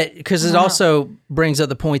 but because it also brings up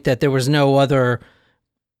the point that there was no other,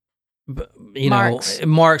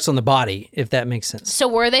 marks on the body, if that makes sense. So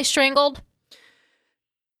were they strangled?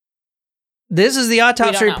 This is the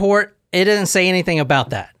autopsy report. It doesn't say anything about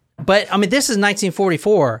that. But this is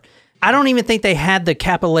 1944. I don't even think they had the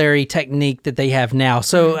capillary technique that they have now.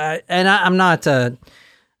 So, I'm not a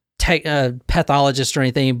pathologist or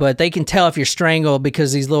anything, but they can tell if you're strangled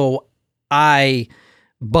because these little eye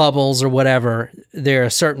bubbles or whatever, they're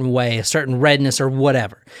a certain way, a certain redness or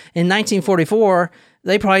whatever. In 1944,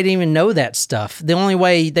 they probably didn't even know that stuff. The only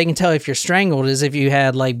way they can tell if you're strangled is if you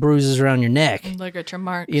had like bruises around your neck. Ligature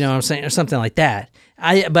marks. You know what I'm saying? Or something like that.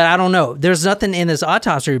 But I don't know. There's nothing in this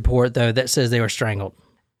autopsy report, though, that says they were strangled.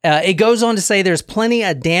 It goes on to say there's plenty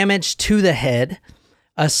of damage to the head,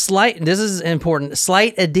 this is important,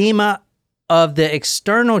 slight edema of the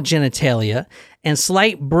external genitalia, and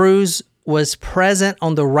slight bruise was present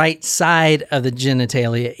on the right side of the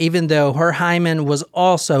genitalia, even though her hymen was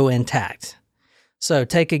also intact. So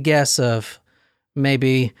take a guess of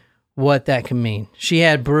maybe what that could mean. She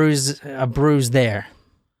had a bruise there.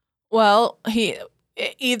 Well,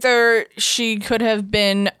 either she could have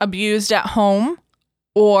been abused at home,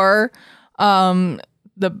 or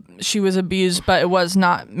she was abused, but it was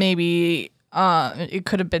not. Maybe it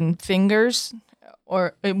could have been fingers,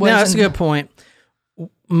 or it was. No, that's a good point.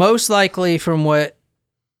 Most likely, from what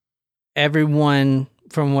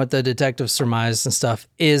the detectives surmised and stuff,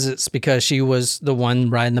 it's because she was the one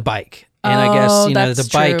riding the bike. And I guess, the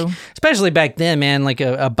bike, true. especially back then, man, like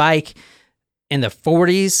a bike in the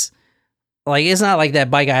 40s, like it's not like that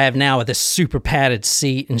bike I have now with a super padded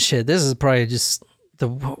seat and shit. This is probably just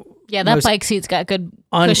that bike seat's got good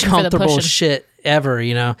uncomfortable shit ever,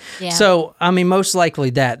 Yeah. So, I mean, most likely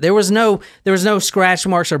that. There was no scratch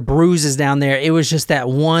marks or bruises down there. It was just that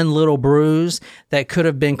one little bruise that could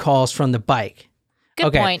have been caused from the bike.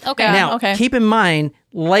 Good point. Okay. Now, keep in mind,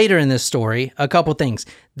 later in this story, a couple things.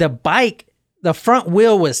 The bike, the front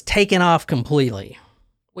wheel was taken off completely.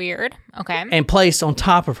 Weird. Okay. And placed on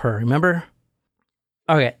top of her, remember?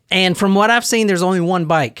 Okay. And from what I've seen, there's only one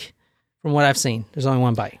bike. There's only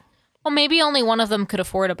one bike. Well, maybe only one of them could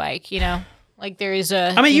afford a bike, Like there is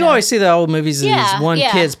a... I mean, you always see the old movies,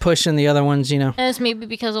 kid's pushing the other ones, And it's maybe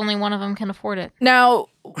because only one of them can afford it. Now,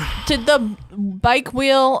 did the bike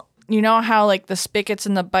wheel, you know how like the spigots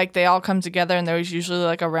in the bike, they all come together and there's usually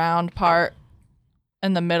like a round part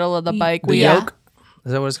in the middle of the bike the wheel? yoke?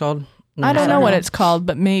 Is that what it's called? I don't know what it's called,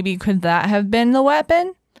 but maybe could that have been the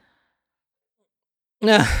weapon?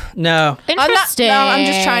 No. Interesting. I'm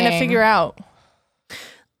just trying to figure out.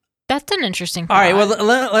 That's an interesting thought. All right,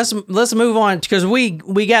 well, let's move on because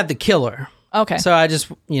we got the killer. Okay. So I just,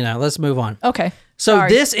 let's move on. Okay. So Sorry.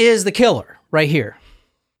 This is the killer right here.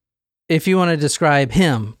 If you want to describe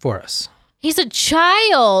him for us. He's a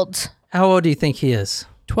child. How old do you think he is?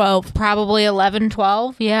 12. Probably 11,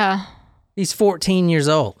 12. Yeah. He's 14 years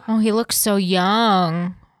old. Oh, he looks so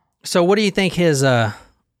young. So what do you think his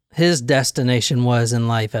destination was in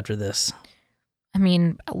life after this? I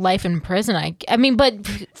mean, life in prison. I mean, but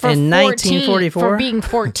for in 1944, 1944, for being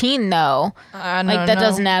 14 though, that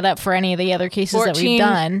doesn't add up for any of the other cases 14, that we've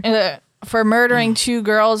done. For murdering 2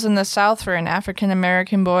 girls in the South for an African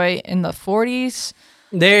American boy in the 40s.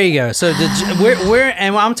 There you go. So we're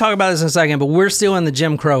and I'm talking about this in a second, but we're still in the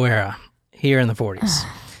Jim Crow era here in the 40s.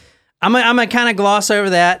 I'm gonna kind of gloss over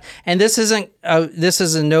that, and this is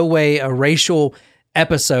in no way a racial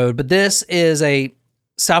episode, but this is a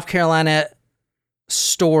South Carolina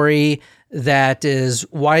story that is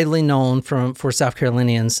widely known for South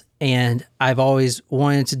Carolinians, and I've always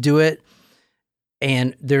wanted to do it.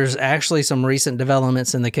 And there's actually some recent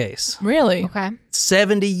developments in the case. Really? Okay.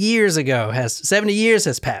 70 years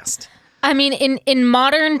has passed. I mean, in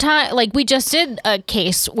modern time, like we just did a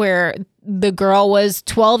case where the girl was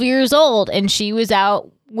 12 years old and she was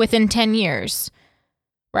out within 10 years.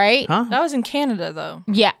 Right? Huh? That was in Canada, though.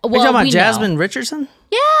 Yeah. Well, are you talking about Jasmine Richardson?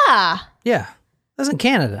 Yeah. Yeah. That's in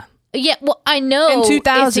Canada. Yeah. Well, I know in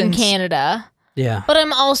 2000s. it's in Canada. Yeah. But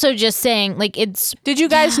I'm also just saying, like, it's... Did you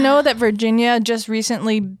guys know that Virginia just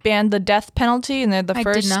recently banned the death penalty, and they're the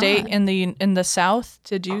first state in the South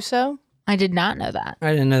to do so? I did not know that.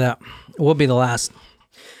 I didn't know that. We'll be the last.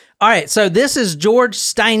 All right, so this is George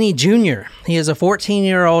Stinney Jr. He is a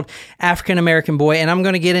 14-year-old African-American boy, and I'm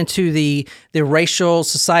going to get into the racial,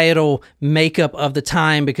 societal makeup of the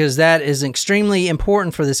time because that is extremely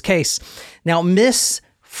important for this case. Now, Miss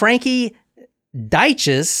Frankie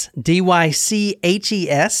Dyches,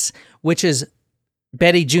 Dyches, which is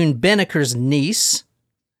Betty June Binniker's niece.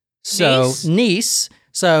 Niece.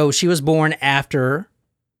 So she was born after...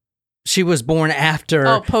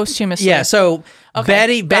 Oh, posthumously. Yeah, so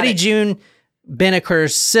okay, Betty June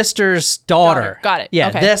Binniker's sister's daughter. Got it. Yeah,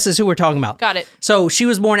 okay. This is who we're talking about. Got it. So she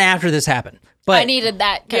was born after this happened. But I needed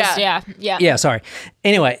that because, Yeah, sorry.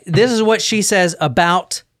 Anyway, this is what she says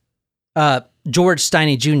about George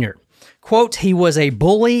Stinney Jr. Quote, he was a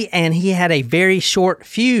bully and he had a very short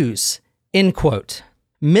fuse, end quote.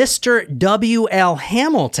 Mr. W.L.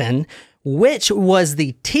 Hamilton, which was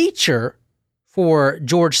the teacher for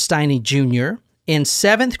George Stinney Jr. in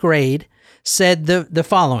 7th grade, said the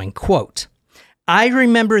following, quote, "I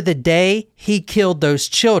remember the day he killed those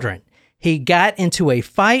children. He got into a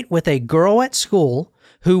fight with a girl at school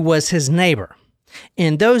who was his neighbor.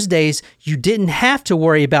 In those days, you didn't have to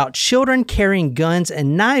worry about children carrying guns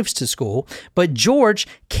and knives to school, but George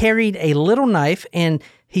carried a little knife and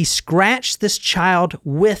he scratched this child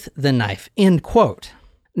with the knife," end quote.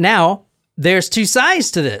 Now, there's two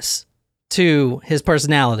sides to this, to his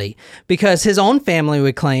personality, because his own family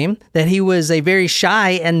would claim that he was a very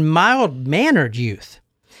shy and mild-mannered youth.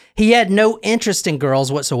 He had no interest in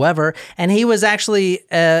girls whatsoever, and he was actually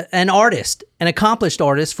an artist, an accomplished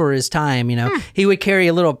artist for his time. He would carry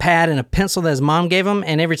a little pad and a pencil that his mom gave him,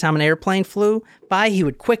 and every time an airplane flew by, he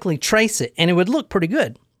would quickly trace it, and it would look pretty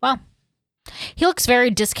good. Wow. He looks very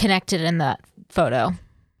disconnected in that photo.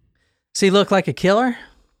 Does he look like a killer?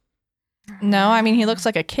 No, I mean, he looks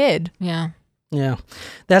like a kid. Yeah. Yeah.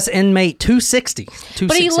 That's inmate 260.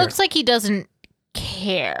 But he looks like he doesn't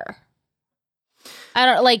care. I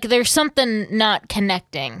don't like, there's something not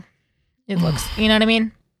connecting. It looks, you know what I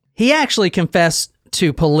mean? He actually confessed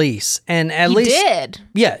to police, and He did.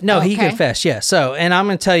 Yeah, no, Okay. he confessed, yeah. So, and I'm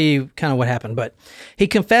going to tell you kind of what happened, but he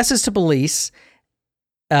confesses to police.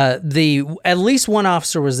 At least one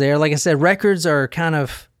officer was there. Like I said, records are kind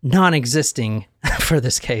of non-existing for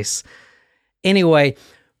this case. Anyway,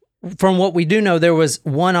 from what we do know, there was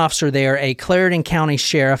one officer there, a Clarendon County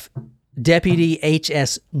Sheriff, Deputy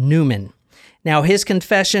H.S. Newman. Now, his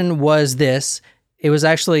confession was this. It was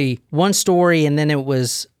actually one story, and then it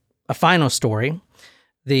was a final story.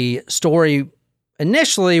 The story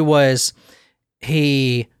initially was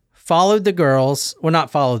he followed the girls. Well,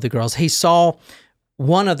 not followed the girls. He saw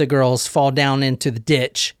one of the girls fall down into the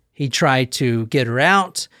ditch. He tried to get her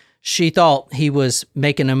out. She thought he was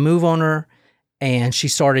making a move on her, and she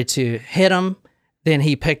started to hit him. Then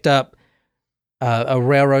he picked up a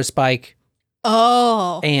railroad spike.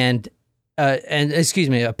 Oh. And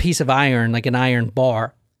a piece of iron, like an iron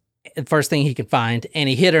bar, the first thing he could find, and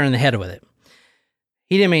he hit her in the head with it.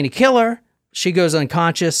 He didn't mean to kill her. She goes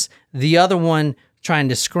unconscious. The other one trying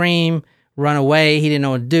to scream, run away. He didn't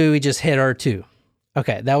know what to do. He just hit her too.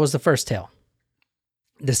 Okay, that was the first tale.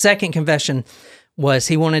 The second confession was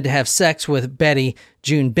he wanted to have sex with Betty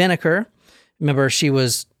June Beneker. Remember, she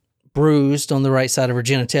was bruised on the right side of her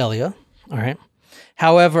genitalia. All right.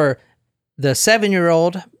 However, the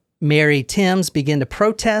 7-year-old Mary Timms began to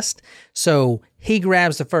protest, so he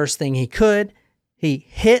grabs the first thing he could. He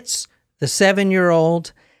hits the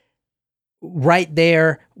 7-year-old right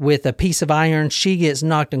there with a piece of iron. She gets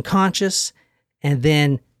knocked unconscious, and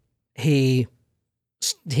then he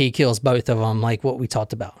kills both of them, like what we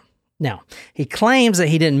talked about. Now, he claims that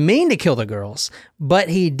he didn't mean to kill the girls, but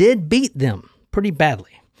he did beat them pretty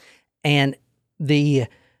badly. And the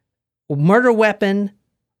murder weapon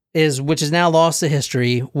which is now lost to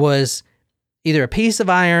history, was either a piece of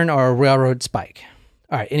iron or a railroad spike.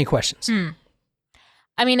 All right, any questions?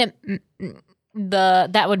 I mean,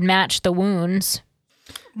 that would match the wounds.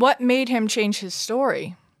 What made him change his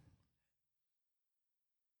story?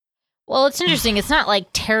 Well, it's interesting. It's not like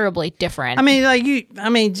terribly different. I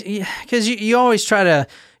mean, because you always try to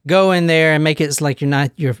go in there and make it like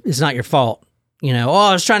it's not your fault. I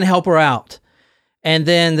was trying to help her out. And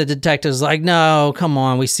then the detective's like, no, come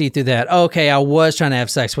on, we see through that. Okay, I was trying to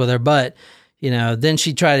have sex with her, but, then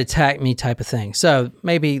she tried to attack me type of thing. So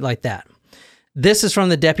maybe like that. This is from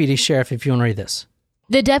the deputy sheriff, if you want to read this.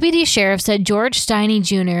 The deputy sheriff said George Stinney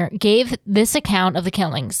Jr. gave this account of the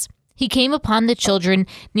killings. He came upon the children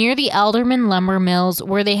near the Alderman lumber mills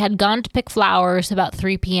where they had gone to pick flowers about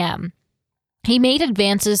 3 p.m. He made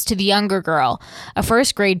advances to the younger girl, a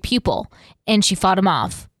first-grade pupil, and she fought him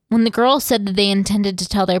off. When the girls said that they intended to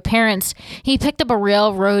tell their parents, he picked up a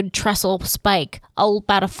railroad trestle spike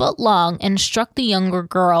about a foot long and struck the younger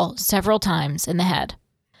girl several times in the head.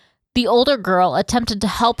 The older girl attempted to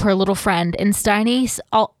help her little friend, and Stinney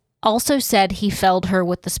also said he felled her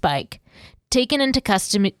with the spike. Taken into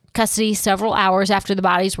custody several hours after the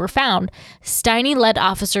bodies were found, Stinney led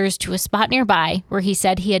officers to a spot nearby where he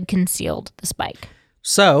said he had concealed the spike.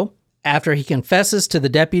 So, after he confesses to the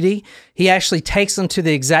deputy, he actually takes them to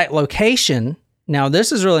the exact location. Now,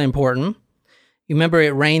 this is really important. You remember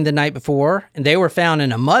it rained the night before, and they were found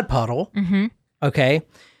in a mud puddle. Mm-hmm. Okay.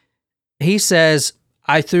 He says,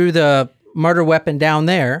 I threw the murder weapon down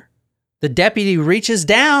there. The deputy reaches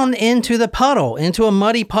down into the puddle, into a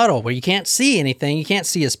muddy puddle where you can't see anything. You can't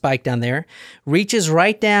see a spike down there. Reaches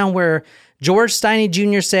right down where George Stinney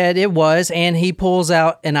Jr. said it was, and he pulls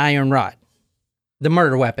out an iron rod. The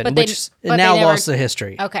murder weapon, which now lost to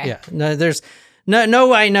history. Okay. Yeah. No, there's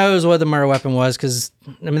nobody knows what the murder weapon was because,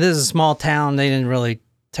 this is a small town. They didn't really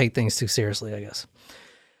take things too seriously, I guess.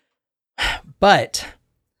 But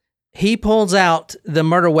he pulls out the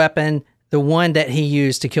murder weapon, the one that he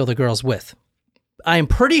used to kill the girls with. I'm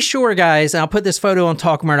pretty sure, guys, and I'll put this photo on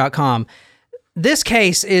talkmurder.com. This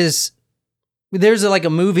case is, there's like a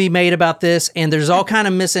movie made about this, and there's all kind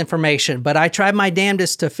of misinformation, but I tried my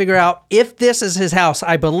damnedest to figure out if this is his house.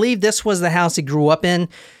 I believe this was the house he grew up in.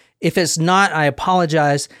 If it's not, I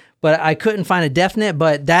apologize, but I couldn't find a definite,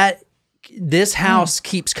 but this house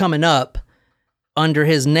keeps coming up under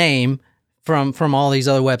his name from all these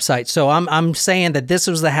other websites. So I'm saying that this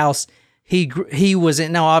was the house he was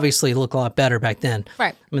in. Now, obviously, it looked a lot better back then.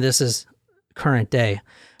 Right. I mean, this is current day.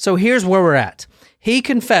 So here's where we're at. He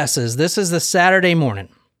confesses this is the Saturday morning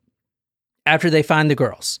after they find the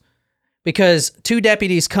girls, because 2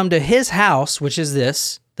 deputies come to his house, which is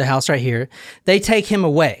the house right here. They take him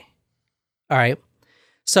away. All right.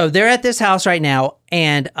 So they're at this house right now,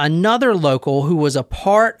 and another local who was a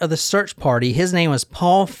part of the search party, his name was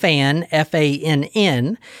Paul Fann,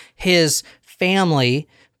 Fann. His family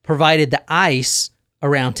provided the ice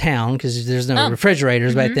around town because there's no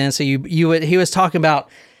refrigerators back then. So he was talking about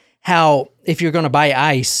how if you're going to buy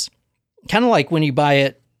ice, kind of like when you buy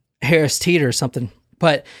it Harris Teeter or something,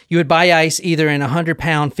 but you would buy ice either in 100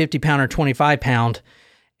 pound, 50 pound, or 25 pound.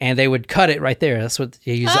 And they would cut it right there. That's what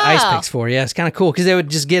they use the ice picks for. Yeah, it's kind of cool because they would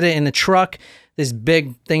just get it in the truck, this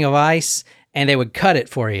big thing of ice, and they would cut it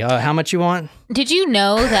for you. How much you want? Did you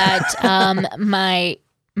know that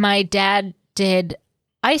my dad did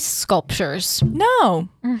ice sculptures? No.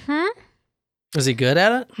 Mm-hmm. Was he good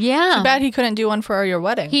at it? Yeah. Too bad he couldn't do one for your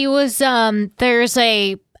wedding. He was, there's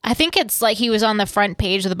I think it's like he was on the front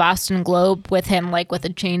page of the Boston Globe with him, like with a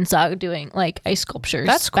chainsaw doing like ice sculptures.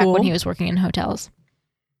 That's back cool. when he was working in hotels.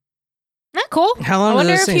 Not cool. How I long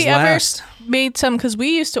wonder does if those things he last? ever made some, because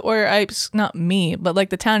we used to order ice, not me, but like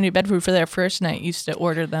the town of New Bedford for their first night used to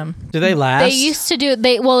order them. Do they last? They used to do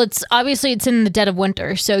it's obviously it's in the dead of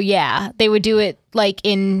winter. So yeah, they would do it like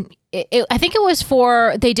I think it was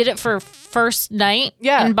they did it for first night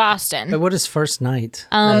in Boston. But what is first night?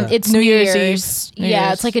 It's New Year's. New Yeah,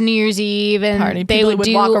 Year's. it's like a New Year's Eve, and Party. they People would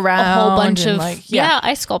do walk around a whole bunch and of like,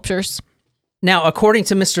 ice sculptures. Now, according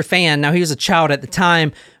to Mr. Fann, now he was a child at the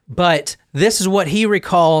time, but this is what he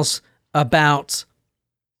recalls about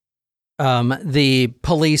the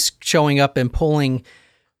police showing up and pulling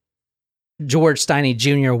George Stinney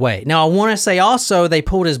Jr. away. Now, I want to say also they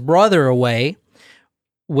pulled his brother away,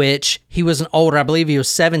 which he was older. I believe he was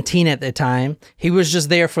 17 at the time. He was just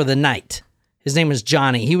there for the night. His name was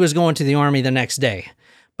Johnny. He was going to the army the next day.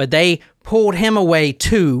 But they pulled him away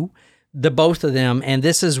too, both of them, and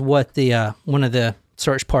this is what the one of the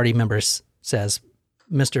search party members says,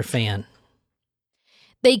 Mr. Fann.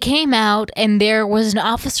 They came out, and there was an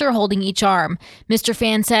officer holding each arm. Mr.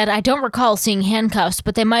 Fann said, "I don't recall seeing handcuffs,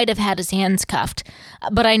 but they might have had his hands cuffed.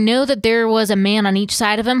 But I know that there was a man on each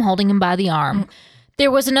side of him holding him by the arm. There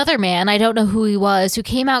was another man, I don't know who he was, who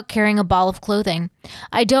came out carrying a ball of clothing.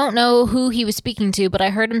 I don't know who he was speaking to, but I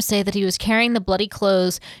heard him say that he was carrying the bloody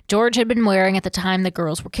clothes George had been wearing at the time the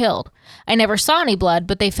girls were killed. I never saw any blood,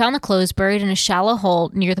 but they found the clothes buried in a shallow hole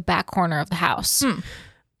near the back corner of the house."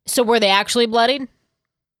 So were they actually bloodied?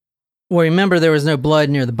 Well, remember, there was no blood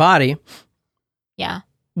near the body. Yeah.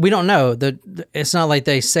 We don't know. It's not like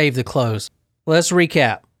they saved the clothes. Let's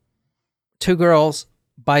recap. 2 girls,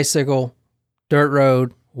 bicycle, dirt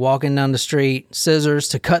road, walking down the street, scissors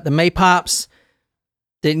to cut the maypops.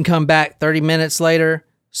 Didn't come back 30 minutes later.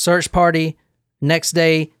 Search party. Next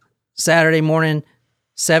day, Saturday morning,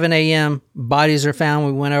 7 a.m. Bodies are found.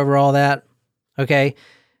 We went over all that. Okay.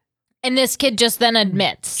 And this kid just then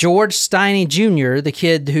admits. George Stinney Jr., the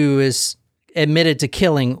kid who is admitted to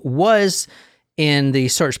killing, was in the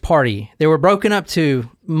search party. They were broken up to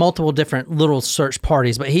multiple different little search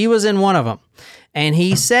parties, but he was in one of them. And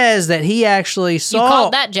he says that he actually saw... You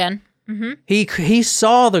called that, Jen. Mm-hmm. He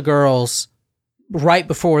saw the girls right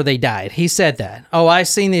before they died. He said that. Oh, I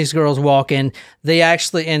seen these girls walk in. They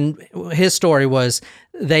actually... And his story was,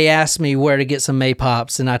 they asked me where to get some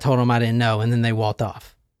maypops, and I told them I didn't know, and then they walked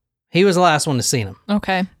off. He was the last one to see them.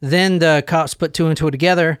 Okay. Then the cops put 2 and 2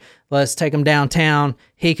 together. Let's take him downtown.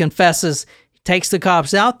 He confesses, takes the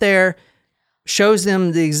cops out there, shows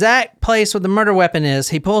them the exact place where the murder weapon is.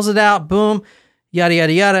 He pulls it out, boom, yada,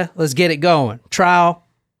 yada, yada. Let's get it going. Trial,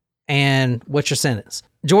 and what's your sentence?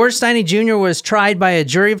 George Stinney Jr. was tried by a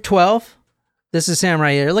jury of 12. This is him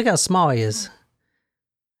right here. Look how small he is.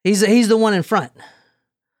 He's the one in front.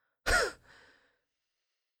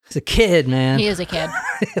 He's a kid, man. He is a kid.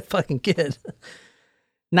 A fucking kid.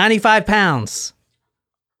 95 pounds.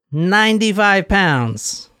 95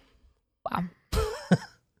 pounds.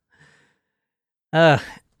 Wow.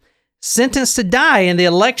 sentenced to die in the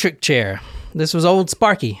electric chair. This was old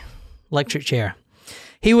Sparky, electric chair.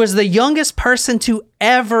 He was the youngest person to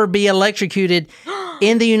ever be electrocuted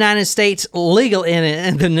in the United States legally.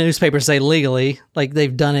 And the newspapers say legally, like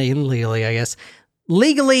they've done it illegally, I guess.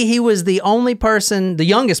 Legally, he was the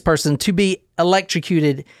youngest person to be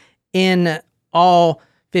electrocuted in all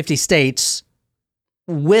 50 states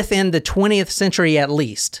within the 20th century at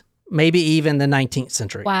least, maybe even the 19th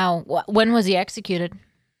century. Wow. When was he executed?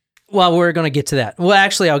 Well, we're going to get to that. Well,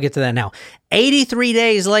 actually, I'll get to that now. 83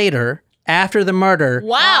 days later, after the murder,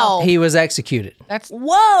 Wow, he was executed. That's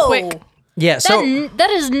Whoa. quick. Yeah, so... That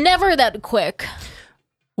is never that quick.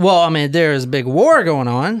 Well, I mean, there's a big war going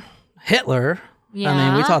on. Hitler. Yeah.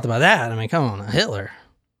 I mean, we talked about that. I mean, come on, Hitler.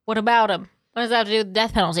 What about him? What does that have to do with the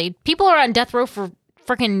death penalty? People are on death row for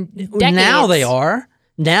freaking decades. Now they are.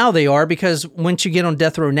 Now they are, because once you get on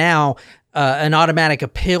death row now, an automatic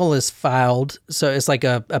appeal is filed. So it's like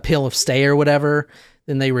a appeal of stay or whatever.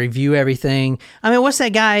 Then they review everything. I mean, what's that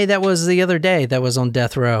guy that was the other day that was on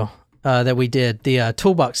death row that we did? The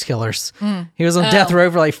Toolbox Killers. He was on death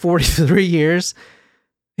row for like 43 years.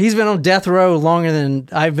 He's been on death row longer than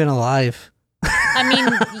I've been alive. I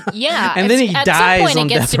mean, yeah. And then he at dies some point on it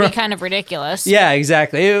gets death to row. be kind of ridiculous. Yeah,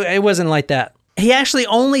 exactly. It wasn't like that. He actually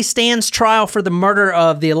only stands trial for the murder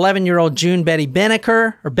of the 11-year-old Betty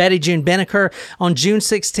June Benneker, on June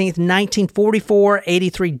 16th, 1944.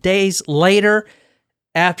 83 days later,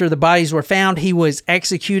 after the bodies were found, he was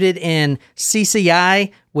executed in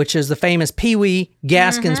CCI, which is the famous Pee Wee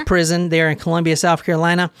Gaskins prison there in Columbia, South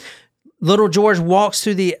Carolina. Little George walks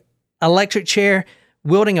through the electric chair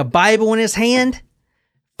wielding a Bible in his hand,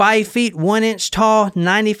 5 feet 1 inch tall,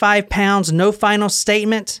 95 pounds. No final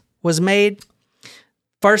statement was made.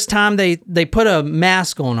 First time they put a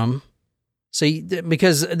mask on him,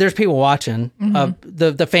 because there's people watching.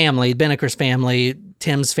 The family, Benneker's family,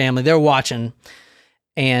 Tim's family, they're watching.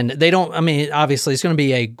 And they don't, I mean, obviously it's going to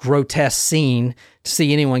be a grotesque scene to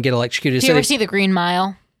see anyone get electrocuted. Did you ever see The Green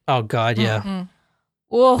Mile? Oh, God, yeah.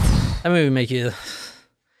 Woof. That movie make you...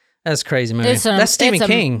 That's a crazy movie. That's Stephen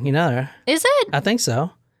King, you know. Is it? I think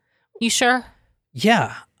so. You sure?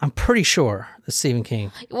 Yeah, I'm pretty sure that's Stephen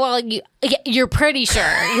King. Well, you're pretty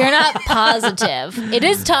sure. You're not positive. It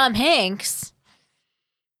is Tom Hanks.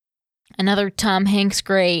 Another Tom Hanks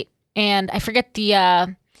great. And I forget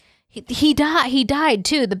the... He died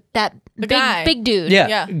too. The guy. big dude.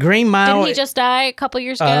 Yeah. Green Mile. Didn't he just die a couple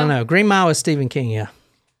years ago? I don't know. Green Mile is Stephen King, yeah.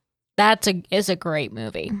 Is a great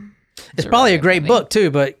movie. It's probably a great book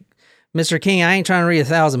too, but Mr. King, I ain't trying to read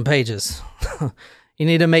 1,000 pages. You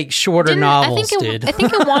need to make shorter novels, dude. I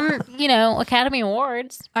think it won, Academy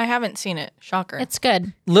Awards. I haven't seen it. Shocker. It's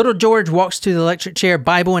good. Little George walks to the electric chair,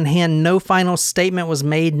 Bible in hand. No final statement was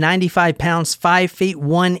made. 95 pounds, 5 feet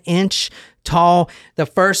 1 inch tall. The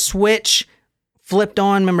first switch flipped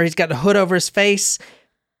on. Remember, he's got the hood over his face.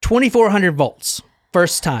 2,400 volts.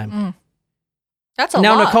 First time. That's a lot.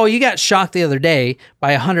 Now, Nicole, you got shocked the other day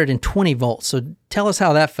by 120 volts. So tell us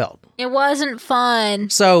how that felt. It wasn't fun.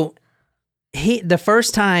 So the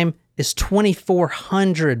first time is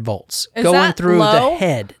 2,400 volts Is going that through low? the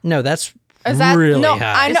head. No, that's Is that really no?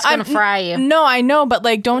 high. I know. It's gonna fry you. No, I know, but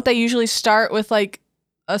like, don't they usually start with like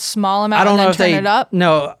a small amount I don't and know then if turn they it up?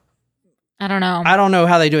 No, I don't know. I don't know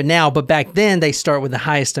how they do it now, but back then they start with the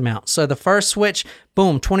highest amount. So the first switch,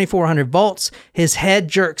 boom, 2,400 volts. His head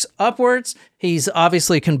jerks upwards. He's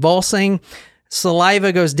obviously convulsing.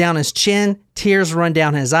 Saliva goes down his chin. Tears run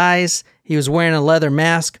down his eyes. He was wearing a leather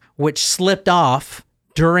mask, which slipped off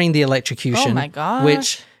during the electrocution. Oh my gosh.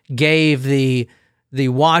 Which gave the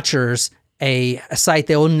watchers a sight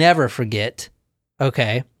they'll never forget.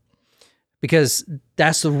 Okay. Because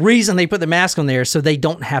that's the reason they put the mask on there, so they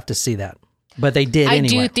don't have to see that. But they did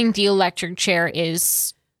anyway. I do think the electric chair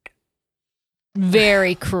is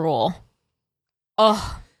very cruel.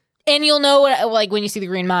 Oh, and you'll know what, like when you see The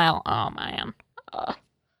Green Mile. Oh man.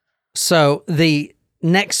 So the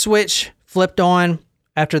next switch flipped on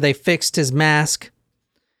after they fixed his mask.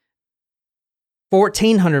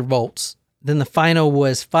 1,400 volts. Then the final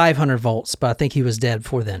was 500 volts, but I think he was dead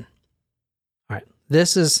before then. All right.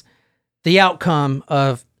 This is the outcome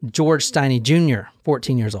of George Stinney Jr.,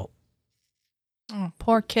 14 years old. Oh,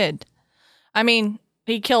 poor kid. I mean,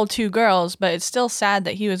 he killed 2 girls, but it's still sad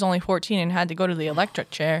that he was only 14 and had to go to the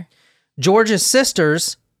electric chair. George's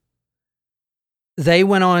sisters, they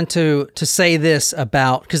went on to say this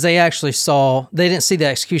about, because they actually they didn't see the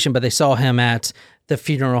execution, but they saw him at the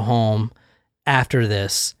funeral home after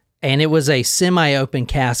this. And it was a semi-open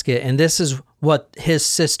casket, and this is what his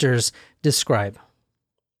sisters describe.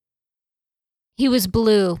 He was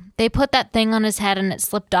blue. They put that thing on his head and it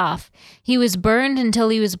slipped off. He was burned until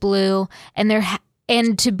he was blue,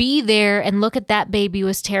 and to be there and look at that baby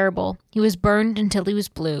was terrible. He was burned until he was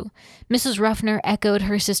blue. Mrs. Ruffner echoed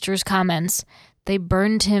her sister's comments. They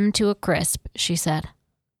burned him to a crisp, she said.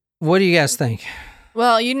 What do you guys think?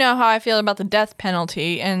 Well, you know how I feel about the death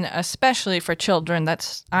penalty, and especially for children.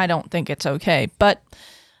 I don't think it's okay. But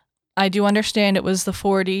I do understand it was the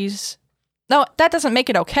 40s. No, that doesn't make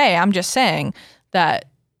it okay. I'm just saying that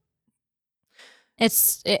it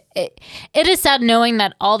is sad knowing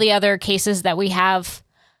that all the other cases that we have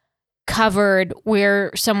covered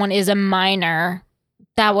where someone is a minor,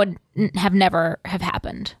 that would never have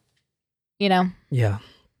happened, you know? Yeah.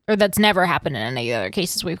 Or that's never happened in any other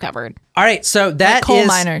cases we've covered. All right, so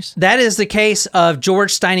that is the case of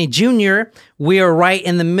George Stinney Jr. We are right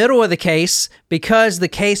in the middle of the case because the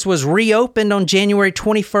case was reopened on January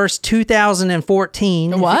 21st,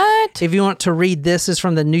 2014. What? If you want to read this, is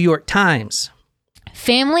from the New York Times.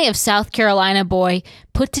 Family of South Carolina boy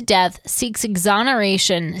put to death seeks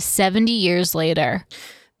exoneration 70 years later.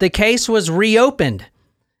 The case was reopened,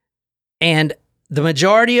 and the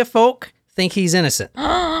majority of folk think he's innocent.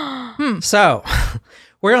 So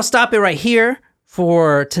we're going to stop it right here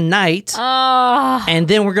for tonight. And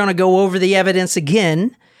then we're going to go over the evidence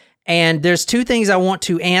again. And there's two things I want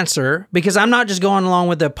to answer because I'm not just going along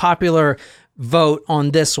with the popular vote on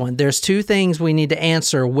this one. There's two things we need to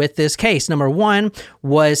answer with this case. Number one,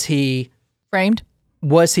 was he framed?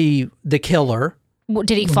 Was he the killer?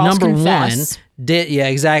 Did he false confess?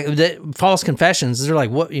 Exactly. False confessions. They're like,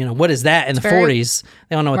 what is that in the 40s?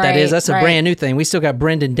 They don't know what that is. That's a brand new thing. We still got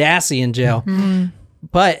Brendan Dassey in jail. Mm-hmm.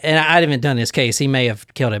 And I haven't done his case. He may have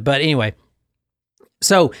killed it. But anyway,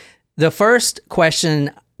 so the first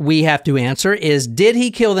question we have to answer is, did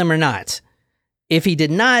he kill them or not? If he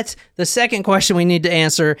did not, the second question we need to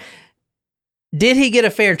answer, did he get a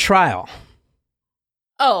fair trial?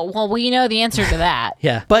 Oh, well, we know the answer to that.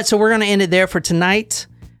 Yeah. But so we're going to end it there for tonight.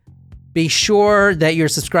 Be sure that you're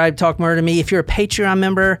subscribed to Talk Murder to Me. If you're a Patreon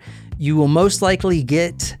member, you will most likely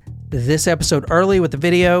get this episode early with the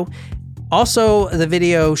video. Also, the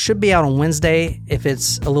video should be out on Wednesday. If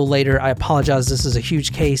it's a little later, I apologize. This is a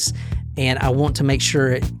huge case, and I want to make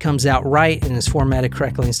sure it comes out right and is formatted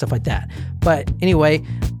correctly and stuff like that. But anyway,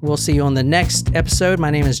 we'll see you on the next episode.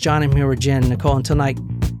 My name is John. I'm here with Jen and Nicole. Until what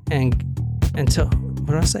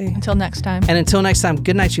did I say? Until next time. And until next time,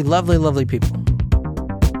 good night, you lovely, lovely people.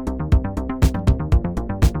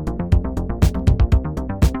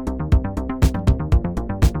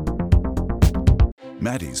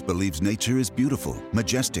 Maddie's believes nature is beautiful,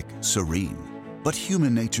 majestic, serene. But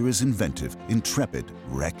human nature is inventive, intrepid,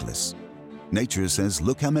 reckless. Nature says,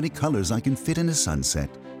 look how many colors I can fit in a sunset.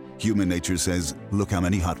 Human nature says, look how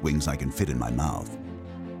many hot wings I can fit in my mouth.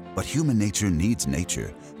 But human nature needs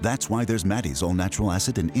nature. That's why there's Maddie's All-Natural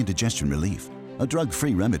Acid and Indigestion Relief, a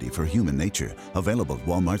drug-free remedy for human nature, available at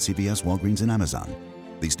Walmart, CVS, Walgreens, and Amazon.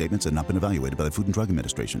 These statements have not been evaluated by the Food and Drug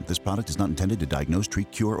Administration. This product is not intended to diagnose,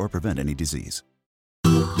 treat, cure, or prevent any disease.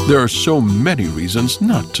 There are so many reasons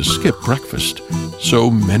not to skip breakfast. So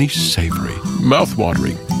many savory,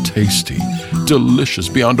 mouth-watering, tasty, delicious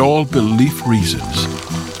beyond all belief reasons.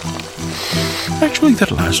 Actually, that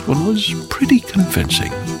last one was pretty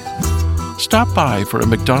convincing. Stop by for a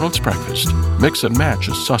McDonald's breakfast. Mix and match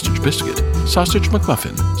a sausage biscuit, sausage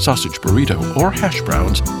McMuffin, sausage burrito, or hash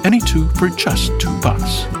browns, any two for just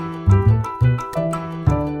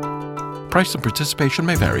 $2. Price and participation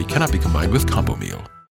may vary, cannot be combined with combo meal.